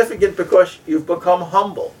 You're significant because you've become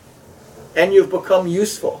humble. And you've become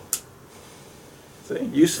useful. See?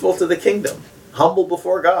 Useful to the kingdom. Humble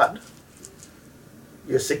before God.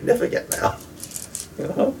 You're significant now.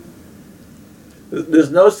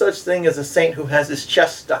 There's no such thing as a saint who has his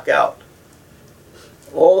chest stuck out.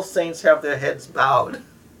 All saints have their heads bowed.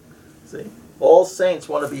 See? All saints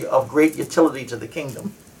want to be of great utility to the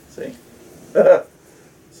kingdom. See?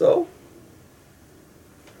 So,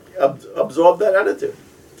 absorb that attitude.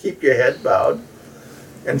 Keep your head bowed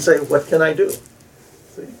and say, what can I do?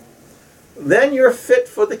 See? Then you're fit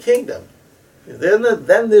for the kingdom. Then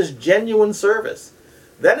there's genuine service.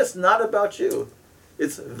 Then it's not about you.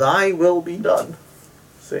 It's thy will be done.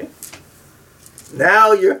 See?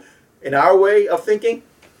 Now you're, in our way of thinking,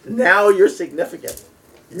 now you're significant.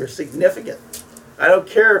 You're significant. I don't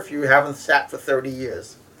care if you haven't sat for 30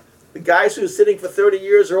 years. The guys who are sitting for 30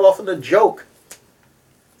 years are often a joke.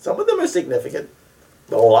 Some of them are significant,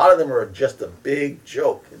 but a lot of them are just a big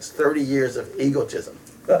joke. It's 30 years of egotism.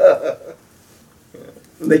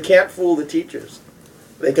 They can't fool the teachers.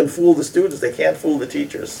 They can fool the students. They can't fool the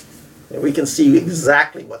teachers. And we can see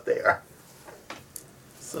exactly what they are.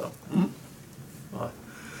 So,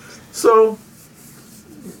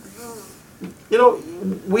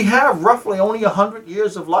 we have roughly only 100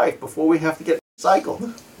 years of life before we have to get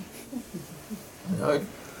cycled.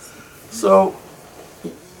 So,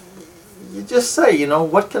 you just say,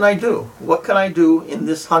 what can I do? What can I do in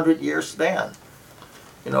this 100-year span?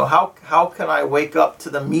 How can I wake up to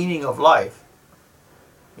the meaning of life?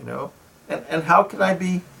 And how can I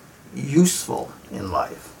be useful in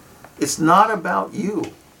life? It's not about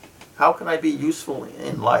you. How can I be useful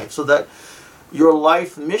in life? So that your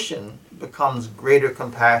life mission becomes greater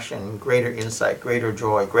compassion, greater insight, greater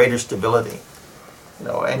joy, greater stability.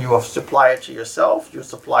 And you supply it to yourself, you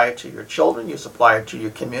supply it to your children, you supply it to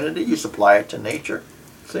your community, you supply it to nature.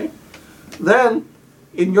 See? Then,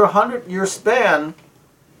 in your 100-year span,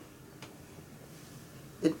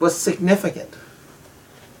 it was significant.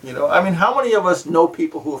 How many of us know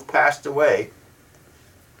people who have passed away,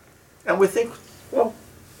 and we think, well,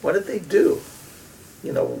 what did they do?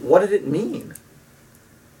 What did it mean?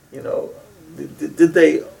 Did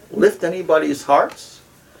they lift anybody's hearts?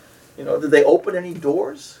 Did they open any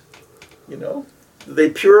doors? Did they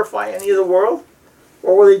purify any of the world?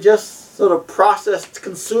 Or were they just sort of processed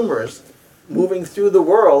consumers moving through the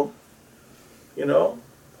world,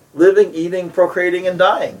 living, eating, procreating, and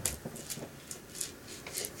dying?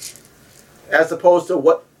 As opposed to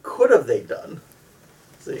what could have they done?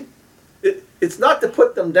 See? It's not to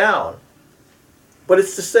put them down, but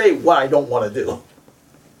it's to say what I don't want to do.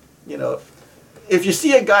 If you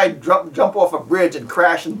see a guy jump off a bridge and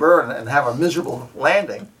crash and burn and have a miserable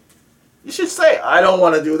landing, you should say, I don't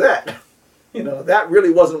want to do that. That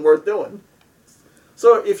really wasn't worth doing.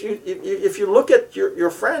 So if you look at your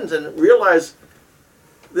friends and realize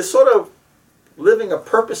this sort of living a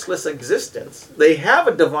purposeless existence, they have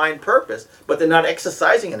a divine purpose, but they're not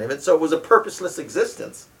exercising any of it, so it was a purposeless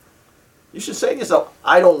existence. You should say to yourself,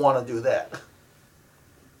 I don't want to do that.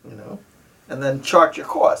 And then chart your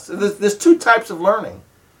course. There's two types of learning.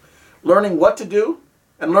 Learning what to do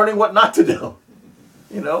and learning what not to do.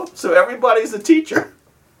 So everybody's a teacher.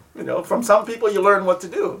 From some people you learn what to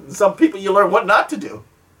do. Some people you learn what not to do.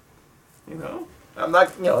 I'm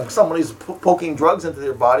not, if somebody's poking drugs into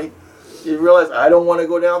their body, you realize, I don't want to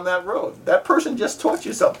go down that road. That person just taught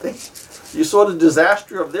you something. You saw the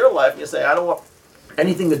disaster of their life and you say, I don't want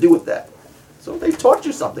anything to do with that. So they taught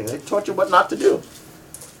you something. They taught you what not to do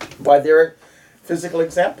by their physical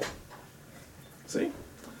example. See?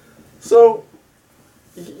 So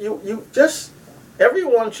you just,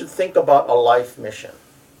 everyone should think about a life mission.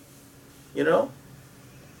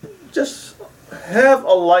 Just have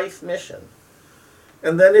a life mission.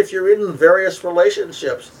 And then if you're in various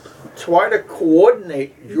relationships, try to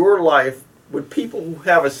coordinate your life with people who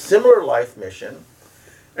have a similar life mission.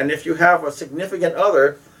 And if you have a significant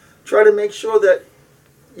other, try to make sure that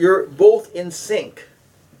you're both in sync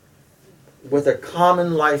with a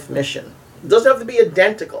common life mission. It doesn't have to be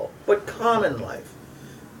identical, but common life,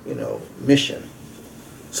 mission.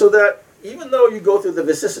 So that even though you go through the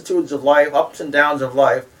vicissitudes of life, ups and downs of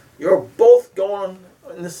life, you're both going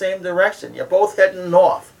in the same direction. You're both heading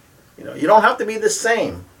north. You don't have to be the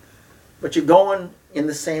same, but you're going in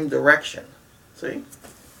the same direction. See?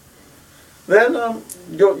 Then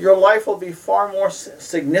your life will be far more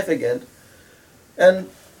significant. And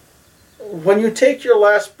when you take your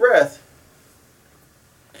last breath,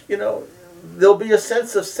 there'll be a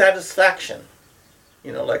sense of satisfaction.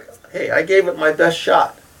 Like, hey, I gave it my best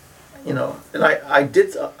shot. And I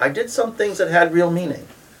did some things that had real meaning.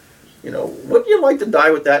 Wouldn't you like to die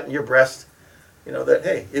with that in your breast? That,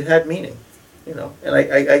 hey, it had meaning. And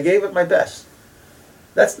I gave it my best.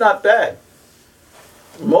 That's not bad.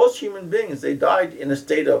 Most human beings, they died in a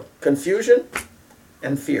state of confusion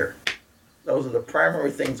and fear. Those are the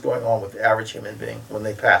primary things going on with the average human being when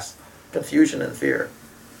they pass. Confusion and fear.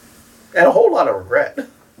 And a whole lot of regret.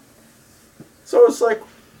 So it's like,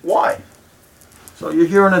 why? So you're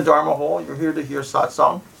here in a Dharma hall, you're here to hear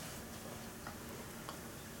satsang.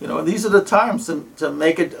 These are the times to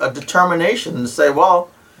make a determination and say,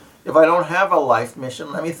 well, if I don't have a life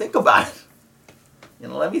mission, let me think about it.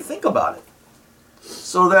 Let me think about it.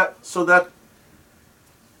 So that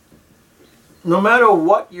no matter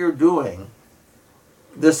what you're doing,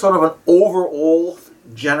 there's sort of an overall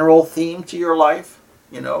general theme to your life,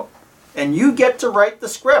 and you get to write the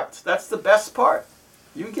script. That's the best part.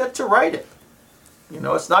 You get to write it.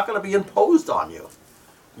 It's not going to be imposed on you.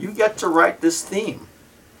 You get to write this theme.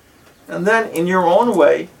 And then in your own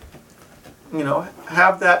way,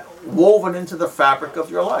 have that woven into the fabric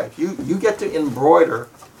of your life. You get to embroider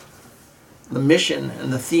the mission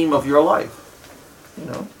and the theme of your life.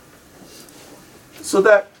 So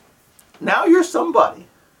that now you're somebody.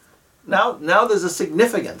 Now there's a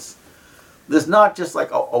significance. There's not just like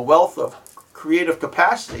a wealth of creative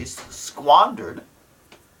capacities squandered.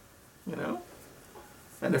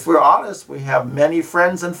 And if we're honest, we have many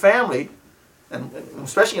friends and family, and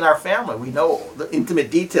especially in our family, we know the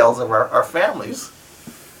intimate details of our families.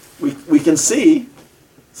 We can see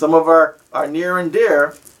some of our near and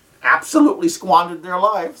dear absolutely squandered their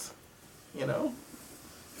lives. you know.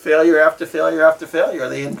 Failure after failure after failure.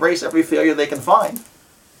 They embrace every failure they can find.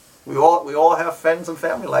 We all have friends and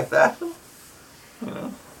family like that. You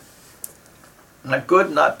know. Not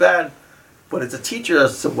good, not bad, but it's a teacher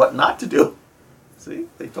as to what not to do. See,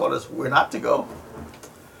 they taught us where not to go.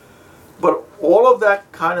 But all of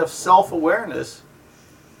that kind of self-awareness,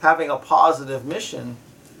 having a positive mission,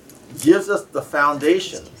 gives us the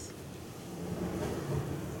foundation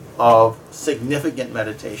of significant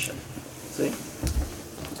meditation. See?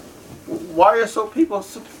 Why are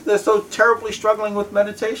they're so terribly struggling with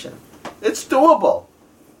meditation? It's doable.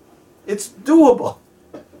 It's doable.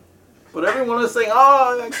 But everyone is saying,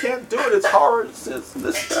 oh, I can't do it, it's hard, it's this,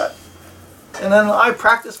 that. And then I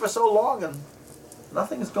practiced for so long and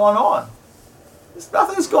nothing's going on.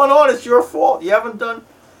 Nothing's going on, it's your fault. You haven't done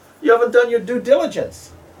your due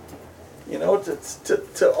diligence, you know,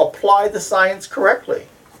 to apply the science correctly.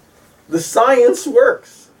 The science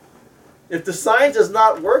works. If the science is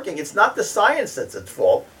not working, it's not the science that's at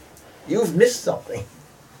fault. You've missed something.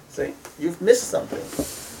 See? You've missed something.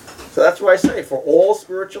 So that's why I say, for all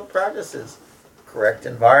spiritual practices, correct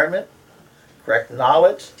environment, correct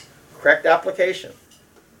knowledge, correct application.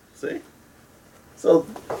 See? So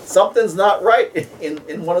something's not right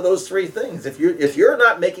in one of those three things. If you're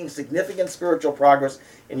not making significant spiritual progress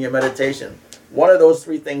in your meditation, one of those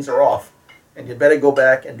three things are off. And you better go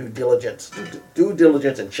back and do diligence. Do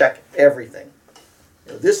diligence and check everything.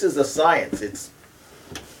 You know, this is a science. It's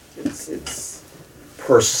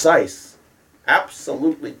precise.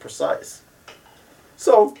 Absolutely precise.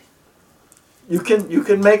 So you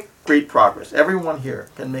can make great progress. Everyone here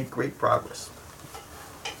can make great progress.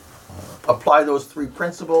 Apply those three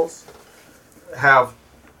principles. Have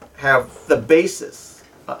the basis,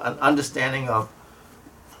 an understanding of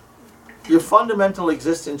your fundamental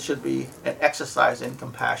existence should be an exercise in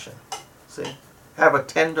compassion. See? Have a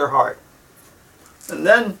tender heart. And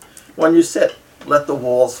then when you sit, let the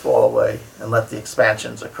walls fall away and let the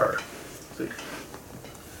expansions occur. See?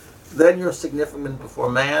 Then you're significant before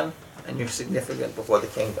man and you're significant before the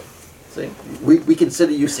kingdom. See? We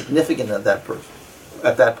consider you significant at that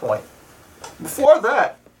point. Before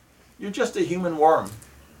that, you're just a human worm.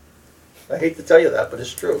 I hate to tell you that, but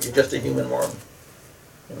it's true. You're just a human worm.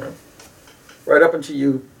 You know? Right up until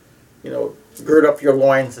you gird up your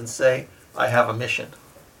loins and say, I have a mission.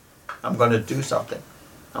 I'm going to do something.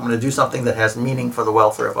 I'm going to do something that has meaning for the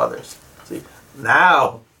welfare of others. See,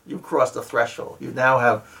 now you've crossed the threshold. You now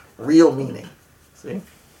have real meaning. See,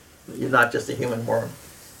 you're not just a human worm.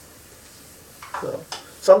 So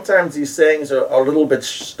sometimes these sayings are a little bit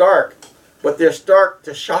stark, but they're stark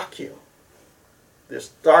to shock you. They're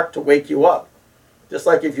stark to wake you up. Just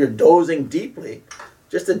like if you're dozing deeply,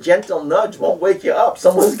 just a gentle nudge won't wake you up.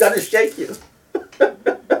 Someone's got to shake you.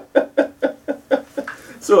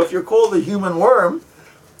 So if you're called a human worm,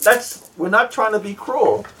 we're not trying to be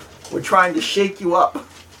cruel. We're trying to shake you up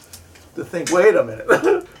to think, wait a minute,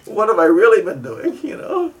 what have I really been doing?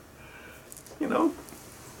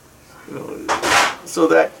 So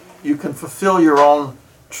that you can fulfill your own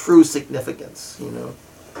true significance.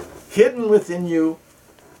 Hidden within you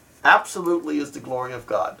absolutely is the glory of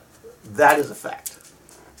God. That is a fact.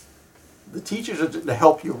 The teachers are to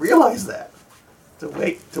help you realize that, to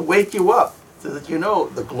wake you up, so that you know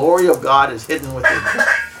the glory of God is hidden within you.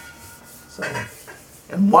 So,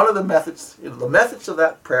 and one of the methods of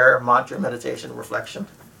that prayer, mantra, meditation, reflection,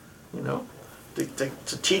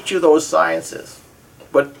 to teach you those sciences.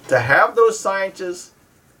 But to have those sciences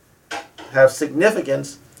have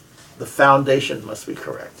significance, the foundation must be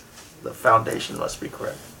correct. The foundation must be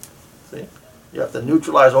correct. See? You have to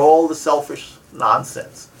neutralize all the selfish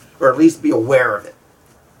nonsense. Or at least be aware of it.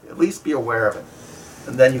 At least be aware of it.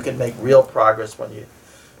 And then you can make real progress when you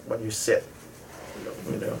sit.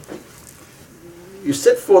 You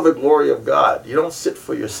sit for the glory of God. You don't sit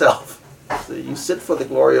for yourself. So you sit for the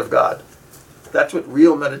glory of God. That's what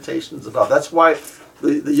real meditation is about. That's why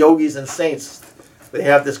the yogis and saints, they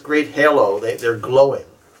have this great halo. They're glowing.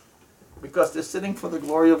 Because they're sitting for the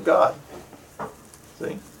glory of God.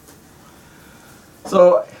 See?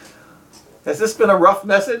 So, has this been a rough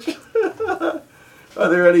message? Are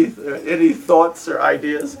there any thoughts or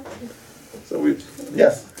ideas?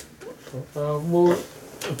 Yes. Well,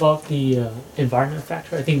 about the environment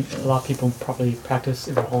factor, I think a lot of people probably practice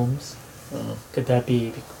in their homes. Could that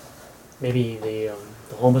be maybe the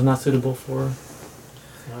home is not suitable for?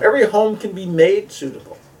 Every home can be made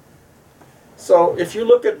suitable. So if you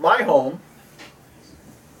look at my home,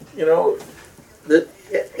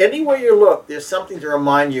 anywhere you look, there's something to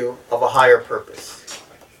remind you of a higher purpose.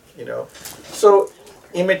 So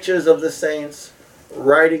images of the saints,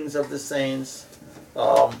 writings of the saints,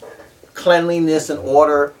 cleanliness and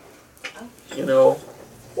order. You know,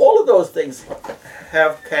 all of those things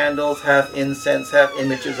have candles, have incense, have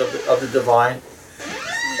images of the divine.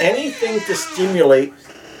 Anything to stimulate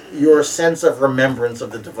your sense of remembrance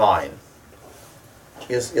of the divine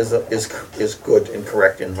is good and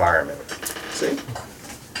correct environment. See?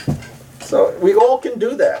 So we all can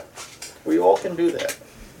do that. We all can do that.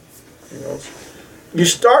 You know, you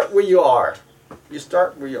start where you are. You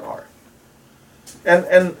start where you are.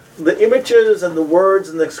 And the images and the words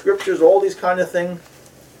and the scriptures, all these kind of things,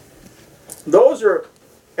 those are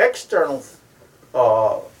external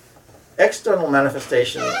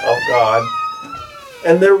manifestations of God,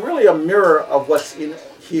 and they're really a mirror of what's in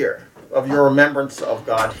here, of your remembrance of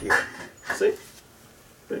God here. See?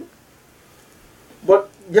 See? But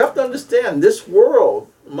you have to understand, this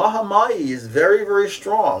world, Mahamaya, is very, very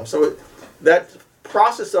strong. So that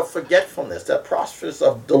process of forgetfulness, that process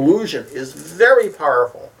of delusion is very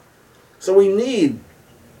powerful. So we need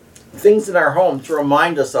things in our home to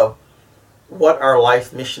remind us of what our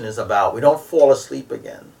life mission is about. We don't fall asleep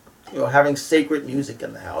again. You know, having sacred music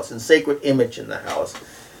in the house and sacred image in the house,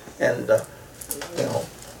 and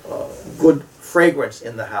good fragrance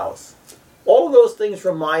in the house. All of those things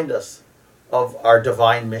remind us of our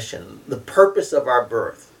divine mission, the purpose of our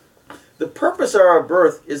birth. The purpose of our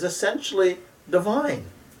birth is essentially divine.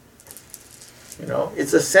 You know,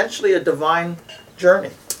 it's essentially a divine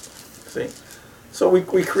journey. See? So we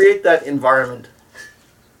create that environment,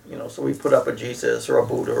 you know, so we put up a Jesus or a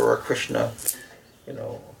Buddha or a Krishna, you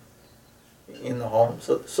know, in the home,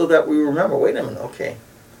 so that we remember, wait a minute, okay.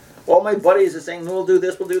 All my buddies are saying, we'll do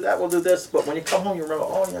this, we'll do that, we'll do this, but when you come home, you remember,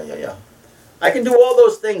 oh, yeah. I can do all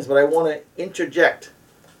those things, but I want to interject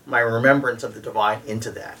my remembrance of the divine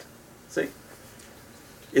into that. See?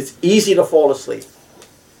 It's easy to fall asleep.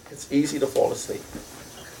 It's easy to fall asleep.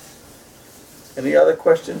 Any other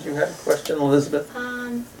questions? You had a question, Elizabeth?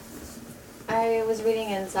 I was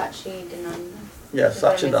reading in Satchidananda. Yeah,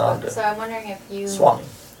 Satchidananda. So I'm wondering if you Swami.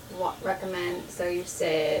 Recommend, so you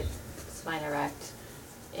sit spine erect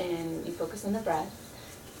and you focus on the breath.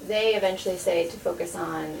 They eventually say to focus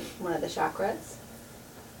on one of the chakras.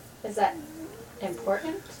 Is that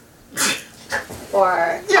important?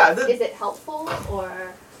 Or yeah, is it helpful?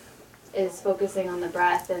 Or is focusing on the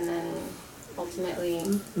breath and then ultimately...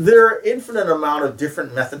 There are infinite amount of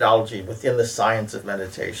different methodology within the science of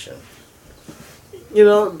meditation. You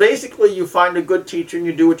know, basically you find a good teacher and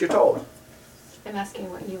you do what you're told. I'm asking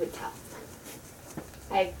what you would tell.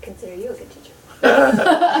 I consider you a good teacher.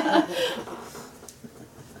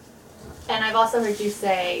 And I've also heard you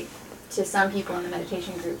say to some people in the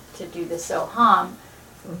meditation group to do the Soham.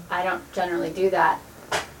 I don't generally do that.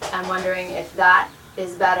 I'm wondering if that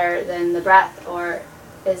is better than the breath, or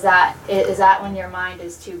is that when your mind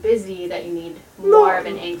is too busy that you need more of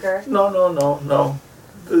an anchor? No.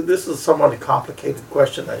 This is somewhat a complicated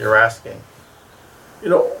question that you're asking. You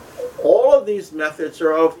know, all of these methods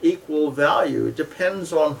are of equal value. It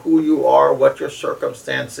depends on who you are, what your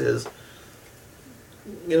circumstance is.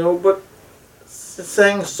 You know, but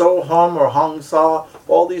saying Soham or Hang Sa,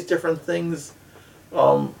 all these different things,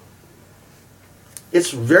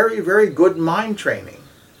 it's very, very good mind training.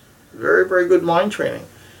 Very, very good mind training.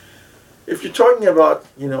 If you're talking about,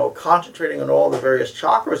 you know, concentrating on all the various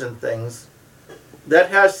chakras and things, that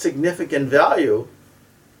has significant value.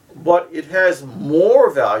 But it has more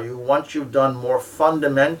value once you've done more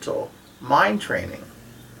fundamental mind training.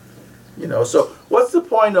 You know, so what's the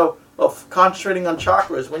point of concentrating on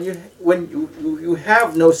chakras when you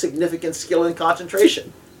have no significant skill in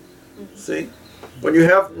concentration? See? When you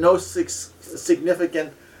have no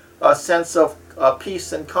significant sense of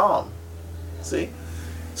peace and calm. See?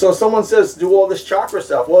 So someone says, do all this chakra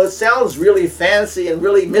stuff. Well, it sounds really fancy and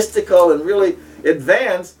really mystical and really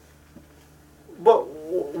advanced, but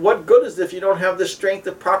what good is it if you don't have the strength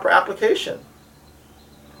of proper application?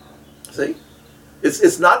 See?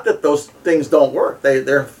 It's not that those things don't work.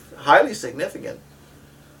 They're highly significant.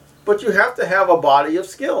 But you have to have a body of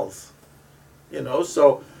skills. You know,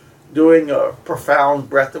 so doing a profound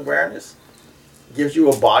breath awareness gives you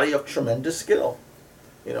a body of tremendous skill.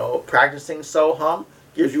 You know, practicing Soham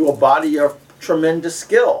gives you a body of tremendous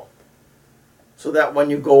skill. So that when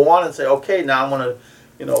you go on and say, okay, now I'm going to,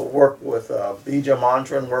 you know, work with Bija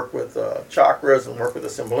mantra and work with chakras and work with the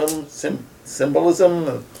symbolism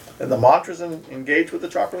and the mantras and engage with the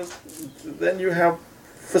chakras, then you have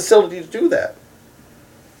facility to do that.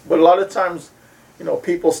 But a lot of times, you know,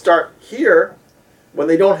 people start here when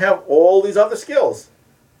they don't have all these other skills.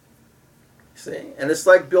 See? And it's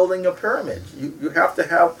like building a pyramid. You have to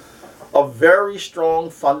have a very strong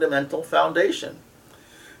fundamental foundation.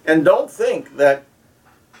 And don't think that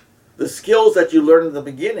the skills that you learn in the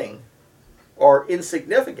beginning are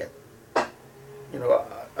insignificant. You know,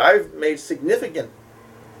 I've made significant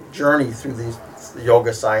journey through these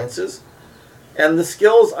yoga sciences, and the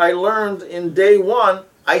skills I learned in day one,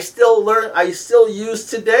 I still use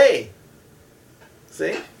today.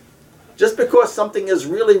 See? Just because something is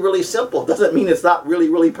really, really simple doesn't mean it's not really,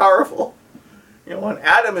 really powerful. You know, an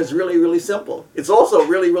atom is really, really simple. It's also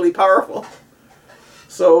really, really powerful.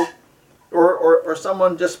 So, or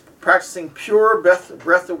someone just practicing pure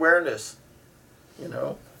breath awareness, you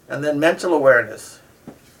know, and then mental awareness.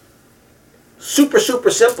 Super,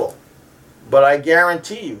 super simple. But I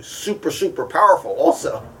guarantee you, super, super powerful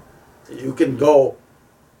also. You can go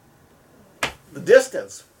the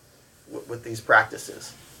distance with these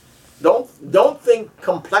practices. Don't think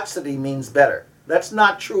complexity means better. That's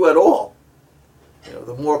not true at all. You know,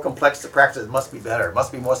 the more complex the practice, it must be better. It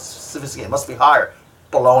must be more sophisticated. It must be higher.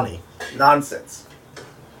 Baloney. Nonsense.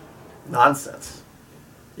 Nonsense.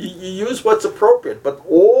 You use what's appropriate, but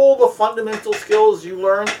all the fundamental skills you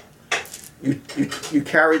learn, you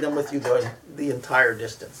carry them with you the entire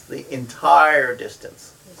distance. The entire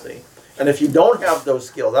distance. See? And if you don't have those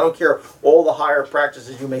skills, I don't care all the higher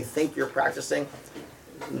practices you may think you're practicing,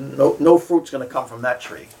 no fruit's going to come from that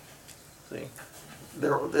tree. See?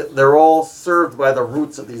 They're all served by the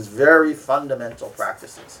roots of these very fundamental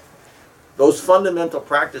practices. Those fundamental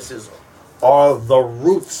practices are the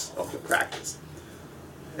roots of the practice.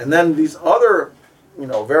 And then these other, you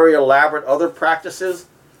know, very elaborate other practices,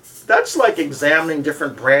 that's like examining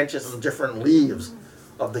different branches and different leaves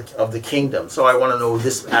of the kingdom. So I want to know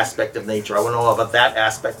this aspect of nature. I want to know about that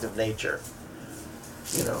aspect of nature.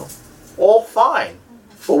 You know, all fine.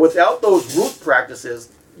 But without those root practices,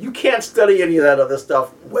 you can't study any of that other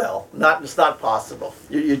stuff well. It's not possible.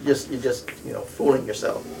 You're just fooling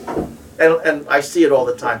yourself. And I see it all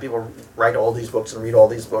the time. People write all these books and read all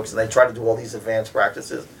these books, and they try to do all these advanced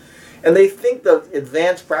practices. And they think the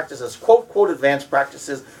advanced practices, quote, advanced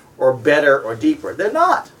practices, are better or deeper. They're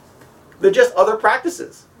not. They're just other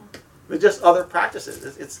practices. They're just other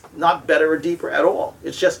practices. It's not better or deeper at all.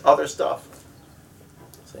 It's just other stuff.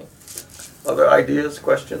 See? Other ideas,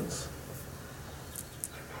 questions?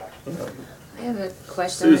 You know. I have a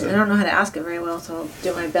question. Susan. I don't know how to ask it very well, so I'll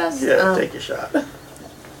do my best. Yeah, take your shot.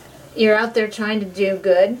 You're out there trying to do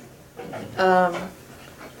good. And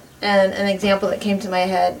an example that came to my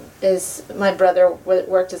head is my brother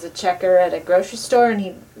worked as a checker at a grocery store, and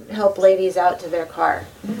he helped ladies out to their car.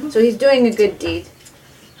 Mm-hmm. So he's doing a good deed,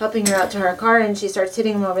 helping her out to her car, and she starts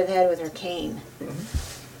hitting him over the head with her cane.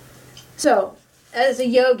 Mm-hmm. So, as a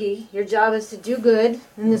yogi, your job is to do good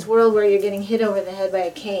in this world where you're getting hit over the head by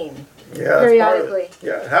a cane. Yeah, periodically.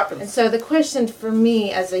 Yeah, it happens. And so the question for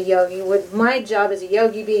me as a yogi, would my job as a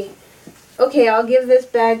yogi be, okay, I'll give this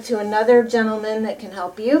bag to another gentleman that can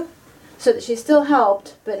help you, so that she's still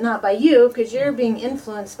helped, but not by you, because you're being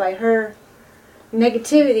influenced by her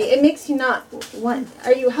negativity. It makes you not want,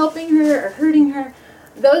 are you helping her or hurting her?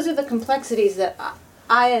 Those are the complexities that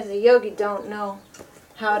I as a yogi don't know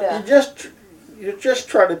how to... You just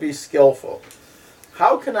try to be skillful.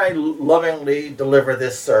 How can I lovingly deliver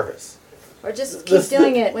this service? Or just keep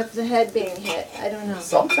doing it with the head being hit. I don't know.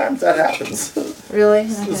 Sometimes that happens. Really?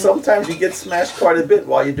 Okay. Sometimes you get smashed quite a bit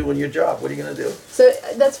while you're doing your job. What are you going to do? So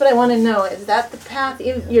that's what I want to know. Is that the path?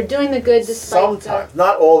 You're doing the good despite... Sometimes.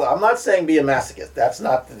 Not all. I'm not saying be a masochist. That's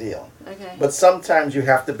not the deal. Okay. But sometimes you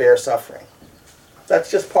have to bear suffering. That's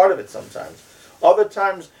just part of it sometimes. Other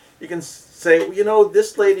times you can say, well, you know,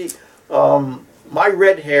 this lady, my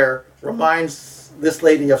red hair reminds this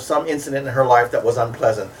lady of some incident in her life that was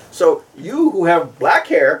unpleasant. So you who have black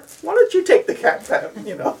hair, why don't you take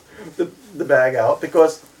the the bag out?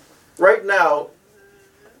 Because right now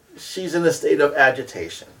she's in a state of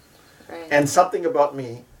agitation. Right. And something about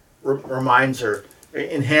me reminds her,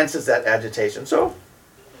 enhances that agitation. So,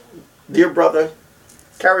 dear brother,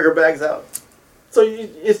 carry her bags out. So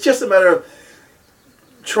it's just a matter of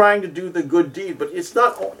trying to do the good deed, but it's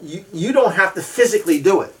not, you don't have to physically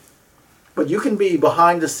do it. But you can be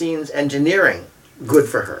behind the scenes engineering good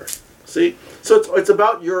for her. See? So it's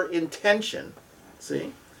about your intention.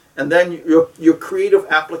 See? And then your creative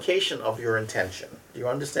application of your intention. Do you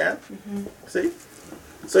understand? Mm-hmm. See?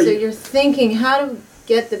 So you're thinking how to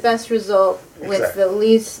get the best result with the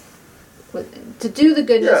least, to do the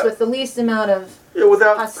goodness with the least amount of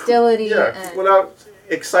without hostility. Without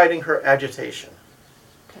exciting her agitation.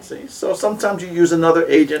 Okay. See? So sometimes you use another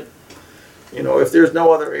agent. You know, if there's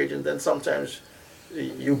no other agent, then sometimes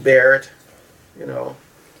you bear it, you know.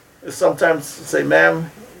 Sometimes say,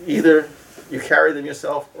 ma'am, either you carry them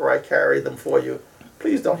yourself or I carry them for you,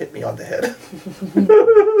 Please don't hit me on the head.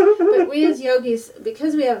 But we as yogis,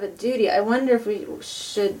 because we have a duty, I wonder if we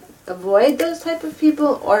should avoid those type of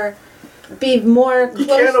people or be more close You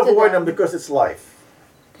can't to avoid them them. because it's life,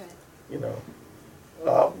 Okay. you know.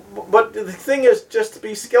 But the thing is just to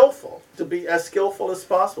be skillful, to be as skillful as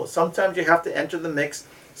possible. Sometimes you have to enter the mix.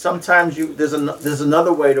 Sometimes there's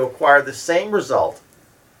another way to acquire the same result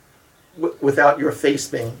without your face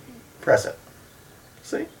being present.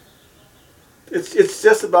 See? It's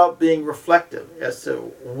just about being reflective as to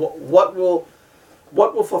what will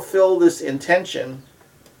fulfill this intention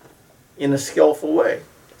in a skillful way.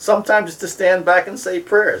 Sometimes it's to stand back and say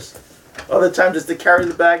prayers. Other times it's to carry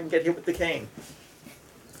the bag and get hit with the cane.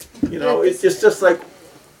 You know, it's just like,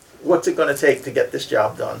 what's it going to take to get this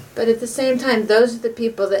job done? But at the same time, those are the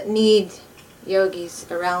people that need yogis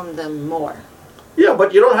around them more. Yeah,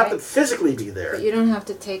 but you don't have to Right. physically be there. But you don't have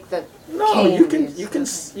to take the No, cane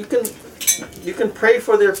you can pray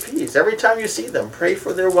for their peace. Every time you see them, pray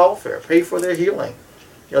for their welfare, pray for their healing.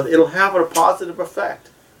 You know, it'll have a positive effect.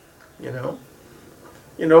 You know,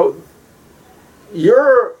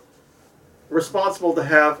 you're responsible to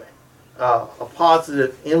have a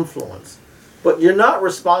positive influence, but you're not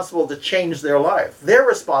responsible to change their life. They're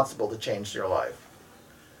responsible to change their life.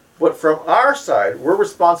 But from our side, we're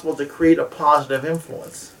responsible to create a positive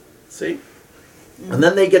influence. See? And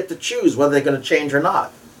then they get to choose whether they're going to change or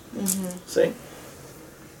not. See?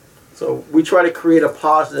 So we try to create a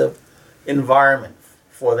positive environment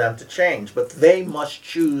for them to change, but they must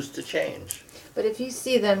choose to change. But if you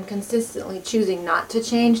see them consistently choosing not to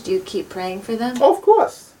change, do you keep praying for them? Oh, of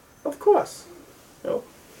course. Of course. You know,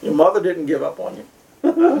 your mother didn't give up on you.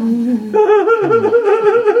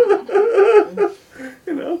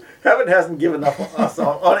 You know, heaven hasn't given up on us,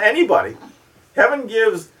 on anybody. Heaven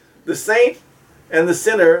gives the saint and the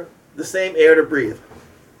sinner the same air to breathe.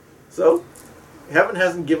 So, heaven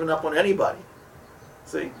hasn't given up on anybody.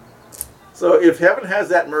 See? So if heaven has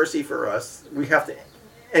that mercy for us, we have to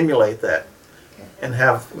emulate that and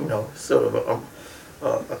have, you know, sort of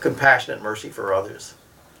a compassionate mercy for others.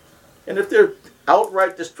 And if they're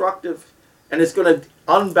outright destructive and it's going to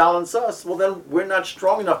unbalance us, well, then we're not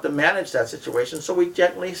strong enough to manage that situation, so we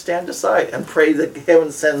gently stand aside and pray that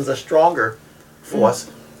heaven sends a stronger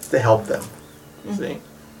force to help them. See?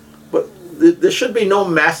 But there should be no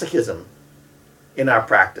masochism in our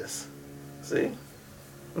practice. See?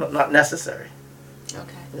 Not necessary.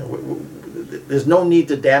 Okay. You know, there's no need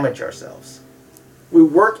to damage ourselves. We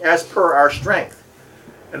work as per our strength.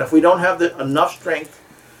 And if we don't have enough strength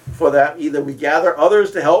for that, either we gather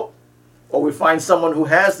others to help or we find someone who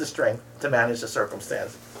has the strength to manage the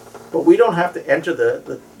circumstance. But we don't have to enter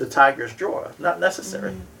the tiger's jaw. Not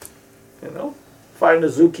necessary. You know? Find a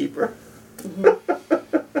zookeeper.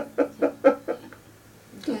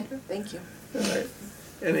 Okay, thank you. All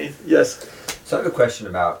right. Yes? So I have a question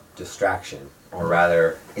about distraction, or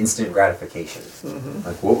rather instant gratification.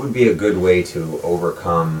 Like, what would be a good way to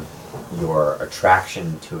overcome your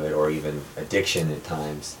attraction to it, or even addiction at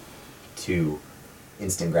times, to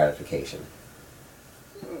instant gratification?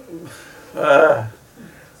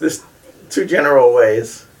 There's two general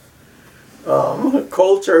ways.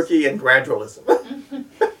 Cold turkey and gradualism.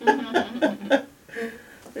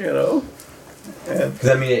 You know? And Because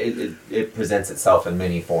I mean, it presents itself in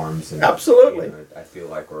many forms. And, Absolutely. you know, I feel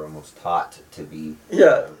like we're almost taught to be.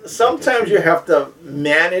 yeah, sometimes you have to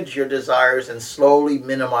manage your desires and slowly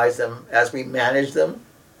minimize them as we manage them.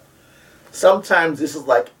 Sometimes this is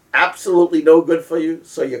like absolutely no good for you,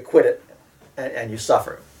 so you quit it and you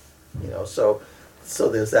suffer. You know, so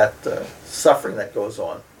there's that suffering that goes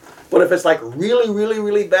on. But if it's like really, really,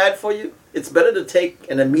 really bad for you, it's better to take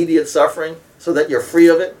an immediate suffering so that you're free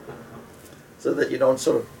of it, so that you don't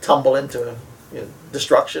sort of tumble into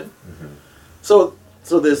destruction. So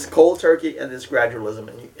there's cold turkey and there's gradualism,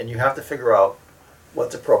 and you have to figure out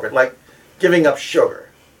what's appropriate. Like giving up sugar.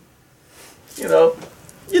 You know,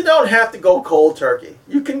 you don't have to go cold turkey.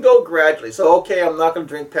 You can go gradually. So, okay, I'm not going to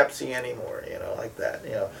drink Pepsi anymore, you know, like that,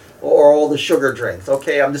 you know, or all the sugar drinks.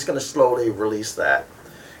 Okay, I'm just going to slowly release that.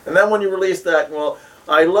 And then when you release that, well,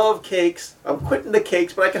 I love cakes. I'm quitting the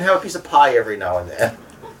cakes, but I can have a piece of pie every now and then,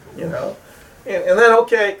 you know. And then,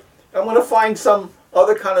 okay, I'm going to find some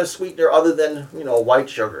other kind of sweetener other than, you know, white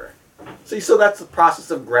sugar. See, so that's the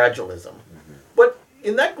process of gradualism. But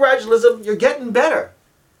in that gradualism, you're getting better,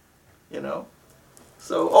 you know.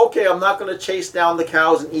 So, okay, I'm not going to chase down the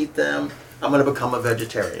cows and eat them. I'm going to become a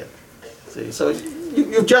vegetarian. See, so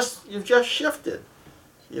you've just shifted.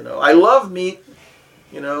 You know, I love meat,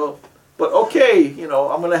 you know, but okay, you know,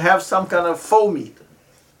 I'm going to have some kind of faux meat.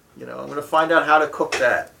 You know, I'm going to find out how to cook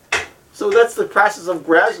that. So that's the process of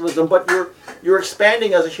gradualism, but you're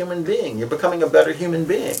expanding as a human being. You're becoming a better human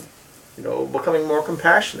being. You know, becoming more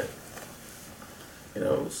compassionate. You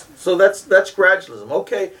know, so that's gradualism.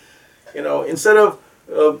 Okay, you know, instead of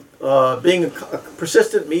being a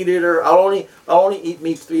persistent meat eater, I'll only eat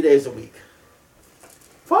meat 3 days a week.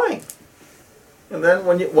 Fine. And then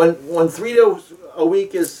when 3 days a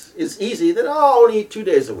week is easy, then I'll only eat 2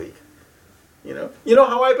 days a week. You know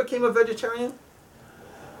how I became a vegetarian?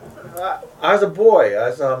 I was a boy. I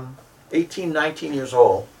was 18, 19 years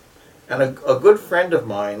old, and a good friend of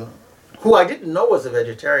mine, who I didn't know was a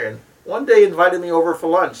vegetarian, one day invited me over for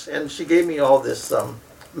lunch, and she gave me all this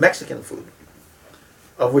Mexican food,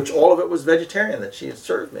 of which all of it was vegetarian that she had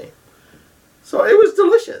served me. So it was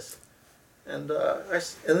delicious. And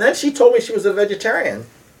then she told me she was a vegetarian.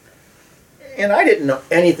 And I didn't know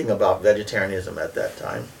anything about vegetarianism at that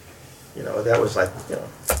time. You know, that was like, you know,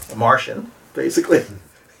 a Martian, basically.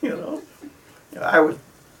 You know, I was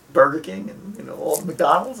Burger King and, you know, all the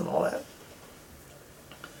McDonald's and all that.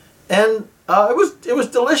 And it was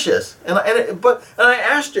delicious. And I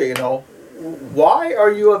asked her, you know, why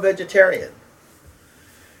are you a vegetarian?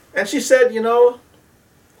 And she said, you know,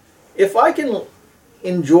 if I can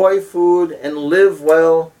enjoy food and live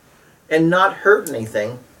well and not hurt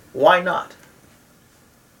anything, why not?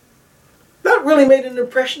 That really made an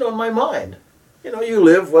impression on my mind. You know, you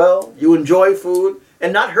live well, you enjoy food,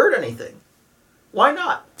 and not hurt anything. Why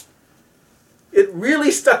not? It really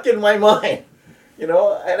stuck in my mind. You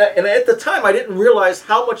know, and at the time I didn't realize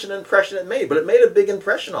how much an impression it made, but it made a big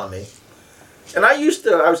impression on me. And I used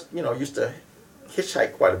to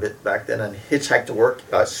hitchhike quite a bit back then, and hitchhike to work,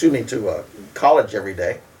 to college every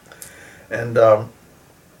day. And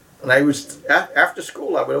I was, after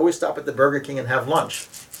school, I would always stop at the Burger King and have lunch.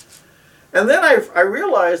 And then I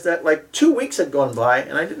realized that like 2 weeks had gone by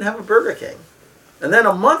and I didn't have a Burger King. And then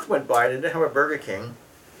a month went by and I didn't have a Burger King.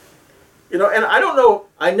 You know, and I don't know,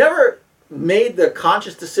 I never made the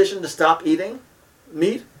conscious decision to stop eating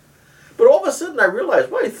meat. But all of a sudden I realized,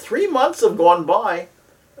 wait, 3 months have gone by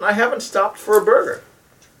and I haven't stopped for a burger.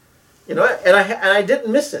 You know, and I didn't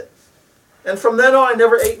miss it. And from then on I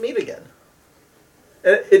never ate meat again.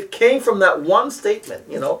 And it came from that one statement,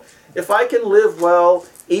 you know, if I can live well,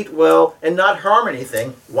 eat well, and not harm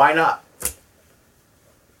anything, why not?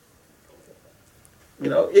 You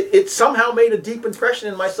know, it somehow made a deep impression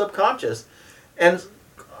in my subconscious. And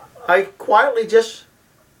I quietly just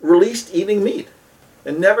released eating meat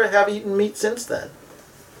and never have eaten meat since then.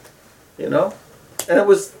 You know? And it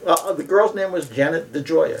was, the girl's name was Janet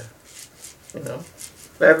DeJoya. You know?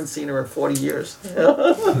 I haven't seen her in 40 years.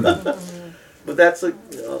 But that's a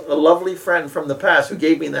lovely friend from the past who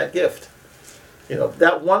gave me that gift. You know,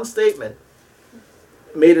 that one statement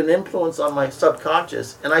made an influence on my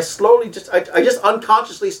subconscious, and I slowly I just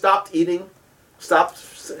unconsciously stopping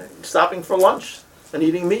for lunch and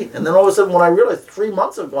eating meat. And then all of a sudden when I realized 3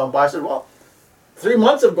 months have gone by, I said, well, 3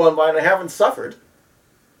 months have gone by and I haven't suffered.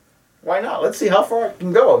 Why not? Let's see how far I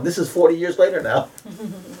can go. This is 40 years later now.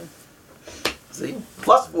 See?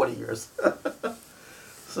 Plus 40 years.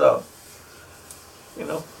 So, you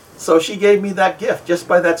know, so she gave me that gift just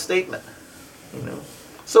by that statement. You know,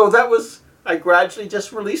 so that was, I gradually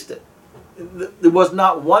just released it. There was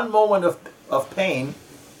not one moment of pain,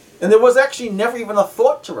 and there was actually never even a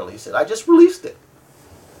thought to release it. I just released it.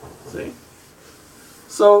 See?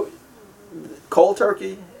 So, cold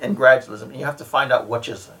turkey and gradualism, you have to find out which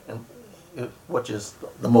is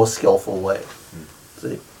the most skillful way.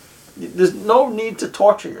 See? There's no need to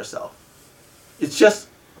torture yourself. It's just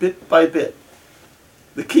bit by bit.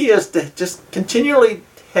 The key is to just continually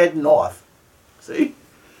head north. See?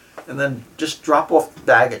 And then just drop off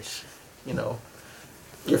baggage, you know,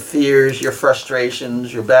 your fears, your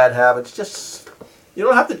frustrations, your bad habits. Just, you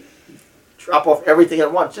don't have to drop off everything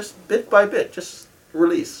at once. Just bit by bit, just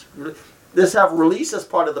release. Just have release as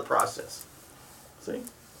part of the process. See?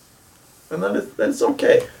 And then it's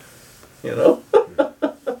okay, you know?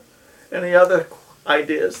 Any other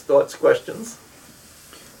ideas, thoughts, questions?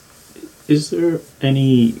 Is there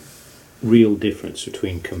any real difference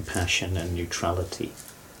between compassion and neutrality?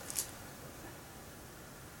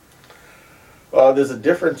 There's a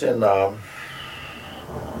difference in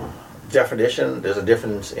definition. There's a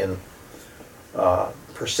difference in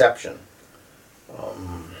perception.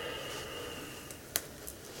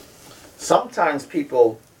 Sometimes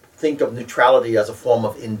people think of neutrality as a form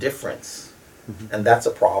of indifference, and that's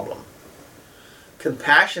a problem.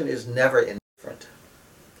 Compassion is never indifferent.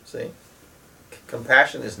 See?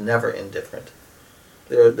 Compassion is never indifferent.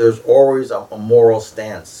 There's always a moral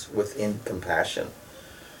stance within compassion.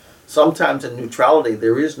 Sometimes in neutrality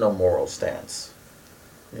there is no moral stance.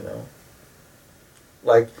 You know,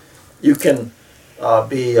 Like you can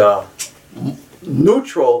be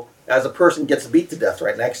neutral as a person gets beat to death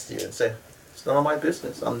right next to you and say, it's none of my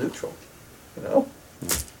business, I'm neutral. You know?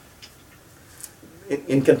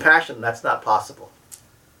 In compassion, that's not possible.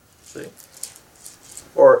 See?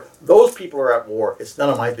 Or those people are at war, it's none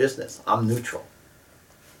of my business, I'm neutral.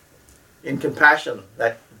 In compassion,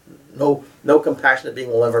 that no compassionate being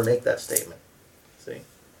will ever make that statement. See?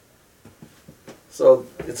 So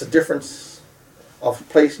it's a difference of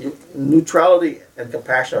place. Neutrality and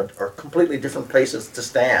compassion are completely different places to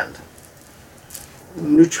stand.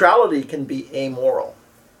 Neutrality can be amoral.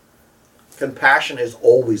 Compassion is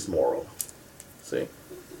always moral. See?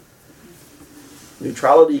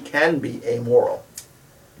 Neutrality can be amoral.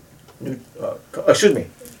 Excuse me,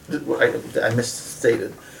 I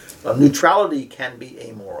misstated. Neutrality can be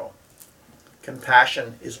amoral.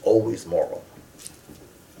 Compassion is always moral.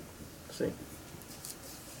 See?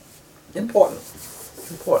 Important.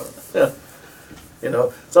 Yeah. You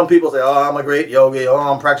know, some people say, oh, I'm a great yogi, oh,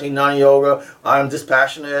 I'm practicing jnana yoga, I'm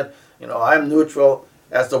dispassionate, you know, I'm neutral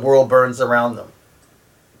as the world burns around them.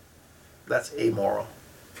 That's amoral.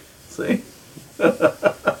 See?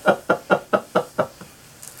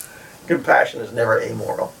 Compassion is never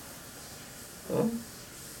amoral.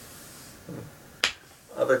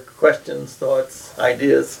 Other questions, thoughts,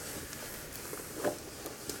 ideas?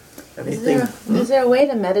 Anything? Is there a way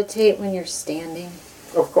to meditate when you're standing?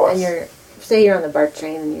 Of course. And say you're on the BART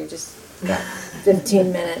train and you're just got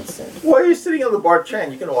 15 minutes. While you're sitting on the BART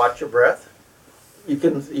train, you can watch your breath. You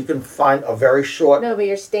can find a very short. No, but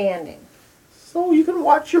you're standing. So you can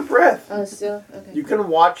watch your breath. Oh, still? Okay. You can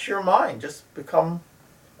watch your mind. Just become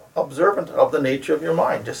observant of the nature of your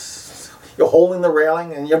mind. Just you're holding the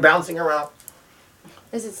railing and you're bouncing around.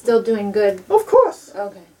 Is it still doing good? Of course.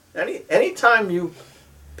 Okay. Anytime you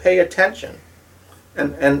pay attention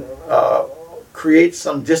and create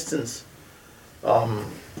some distance,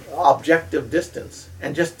 objective distance,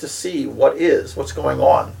 and just to see what's going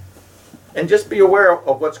on, and just be aware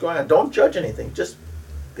of what's going on. Don't judge anything. Just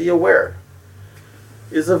be aware.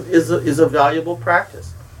 Is a valuable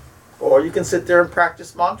practice. Or you can sit there and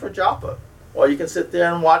practice mantra japa. Or you can sit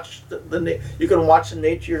there and watch you can watch the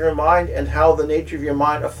nature of your mind and how the nature of your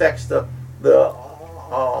mind affects the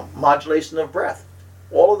modulation of breath.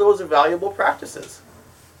 All of those are valuable practices.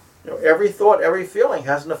 You know, every thought, every feeling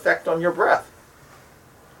has an effect on your breath.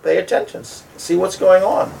 Pay attention. See what's going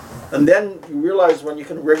on. And then you realize when you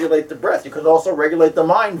can regulate the breath, you can also regulate the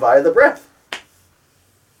mind via the breath.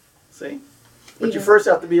 See? But you first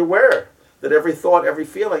have to be aware that every thought, every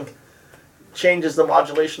feeling changes the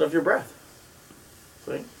modulation of your breath.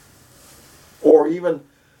 See? Or even,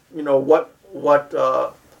 you know, what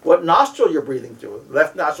nostril you're breathing through.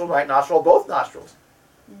 Left nostril, right nostril, both nostrils.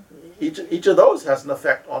 Each of those has an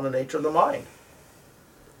effect on the nature of the mind.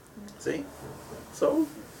 See? So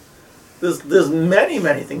there's many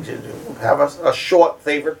things you do. Have a short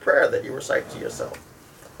favorite prayer that you recite to yourself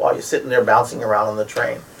while you're sitting there bouncing around on the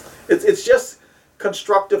train. It's just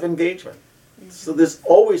constructive engagement. So there's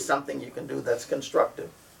always something you can do that's constructive.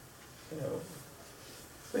 You know.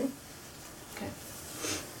 See? Okay.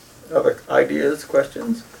 Other ideas,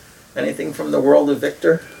 questions? Anything from the world of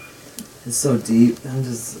Victor? It's so deep. I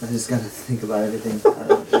just gotta think about everything.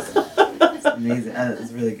 It's amazing.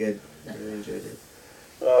 It's really good. I really enjoyed it.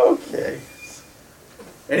 Okay.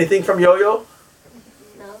 Anything from Yo-Yo?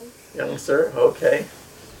 No. Young sir? Okay.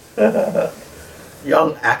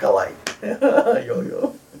 Young acolyte.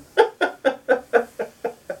 Yo-Yo.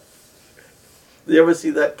 Do you ever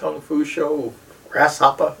see that kung fu show,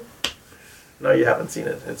 Grasshopper? No, you haven't seen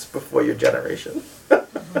it. It's before your generation.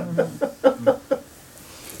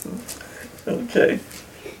 Okay.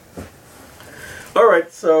 All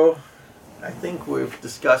right, so I think we've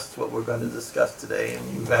discussed what we're going to discuss today,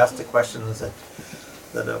 and you've asked the questions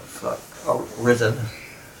that have arisen.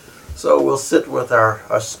 So we'll sit with our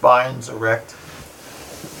spines erect,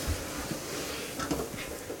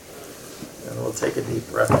 and we'll take a deep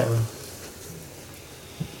breath in.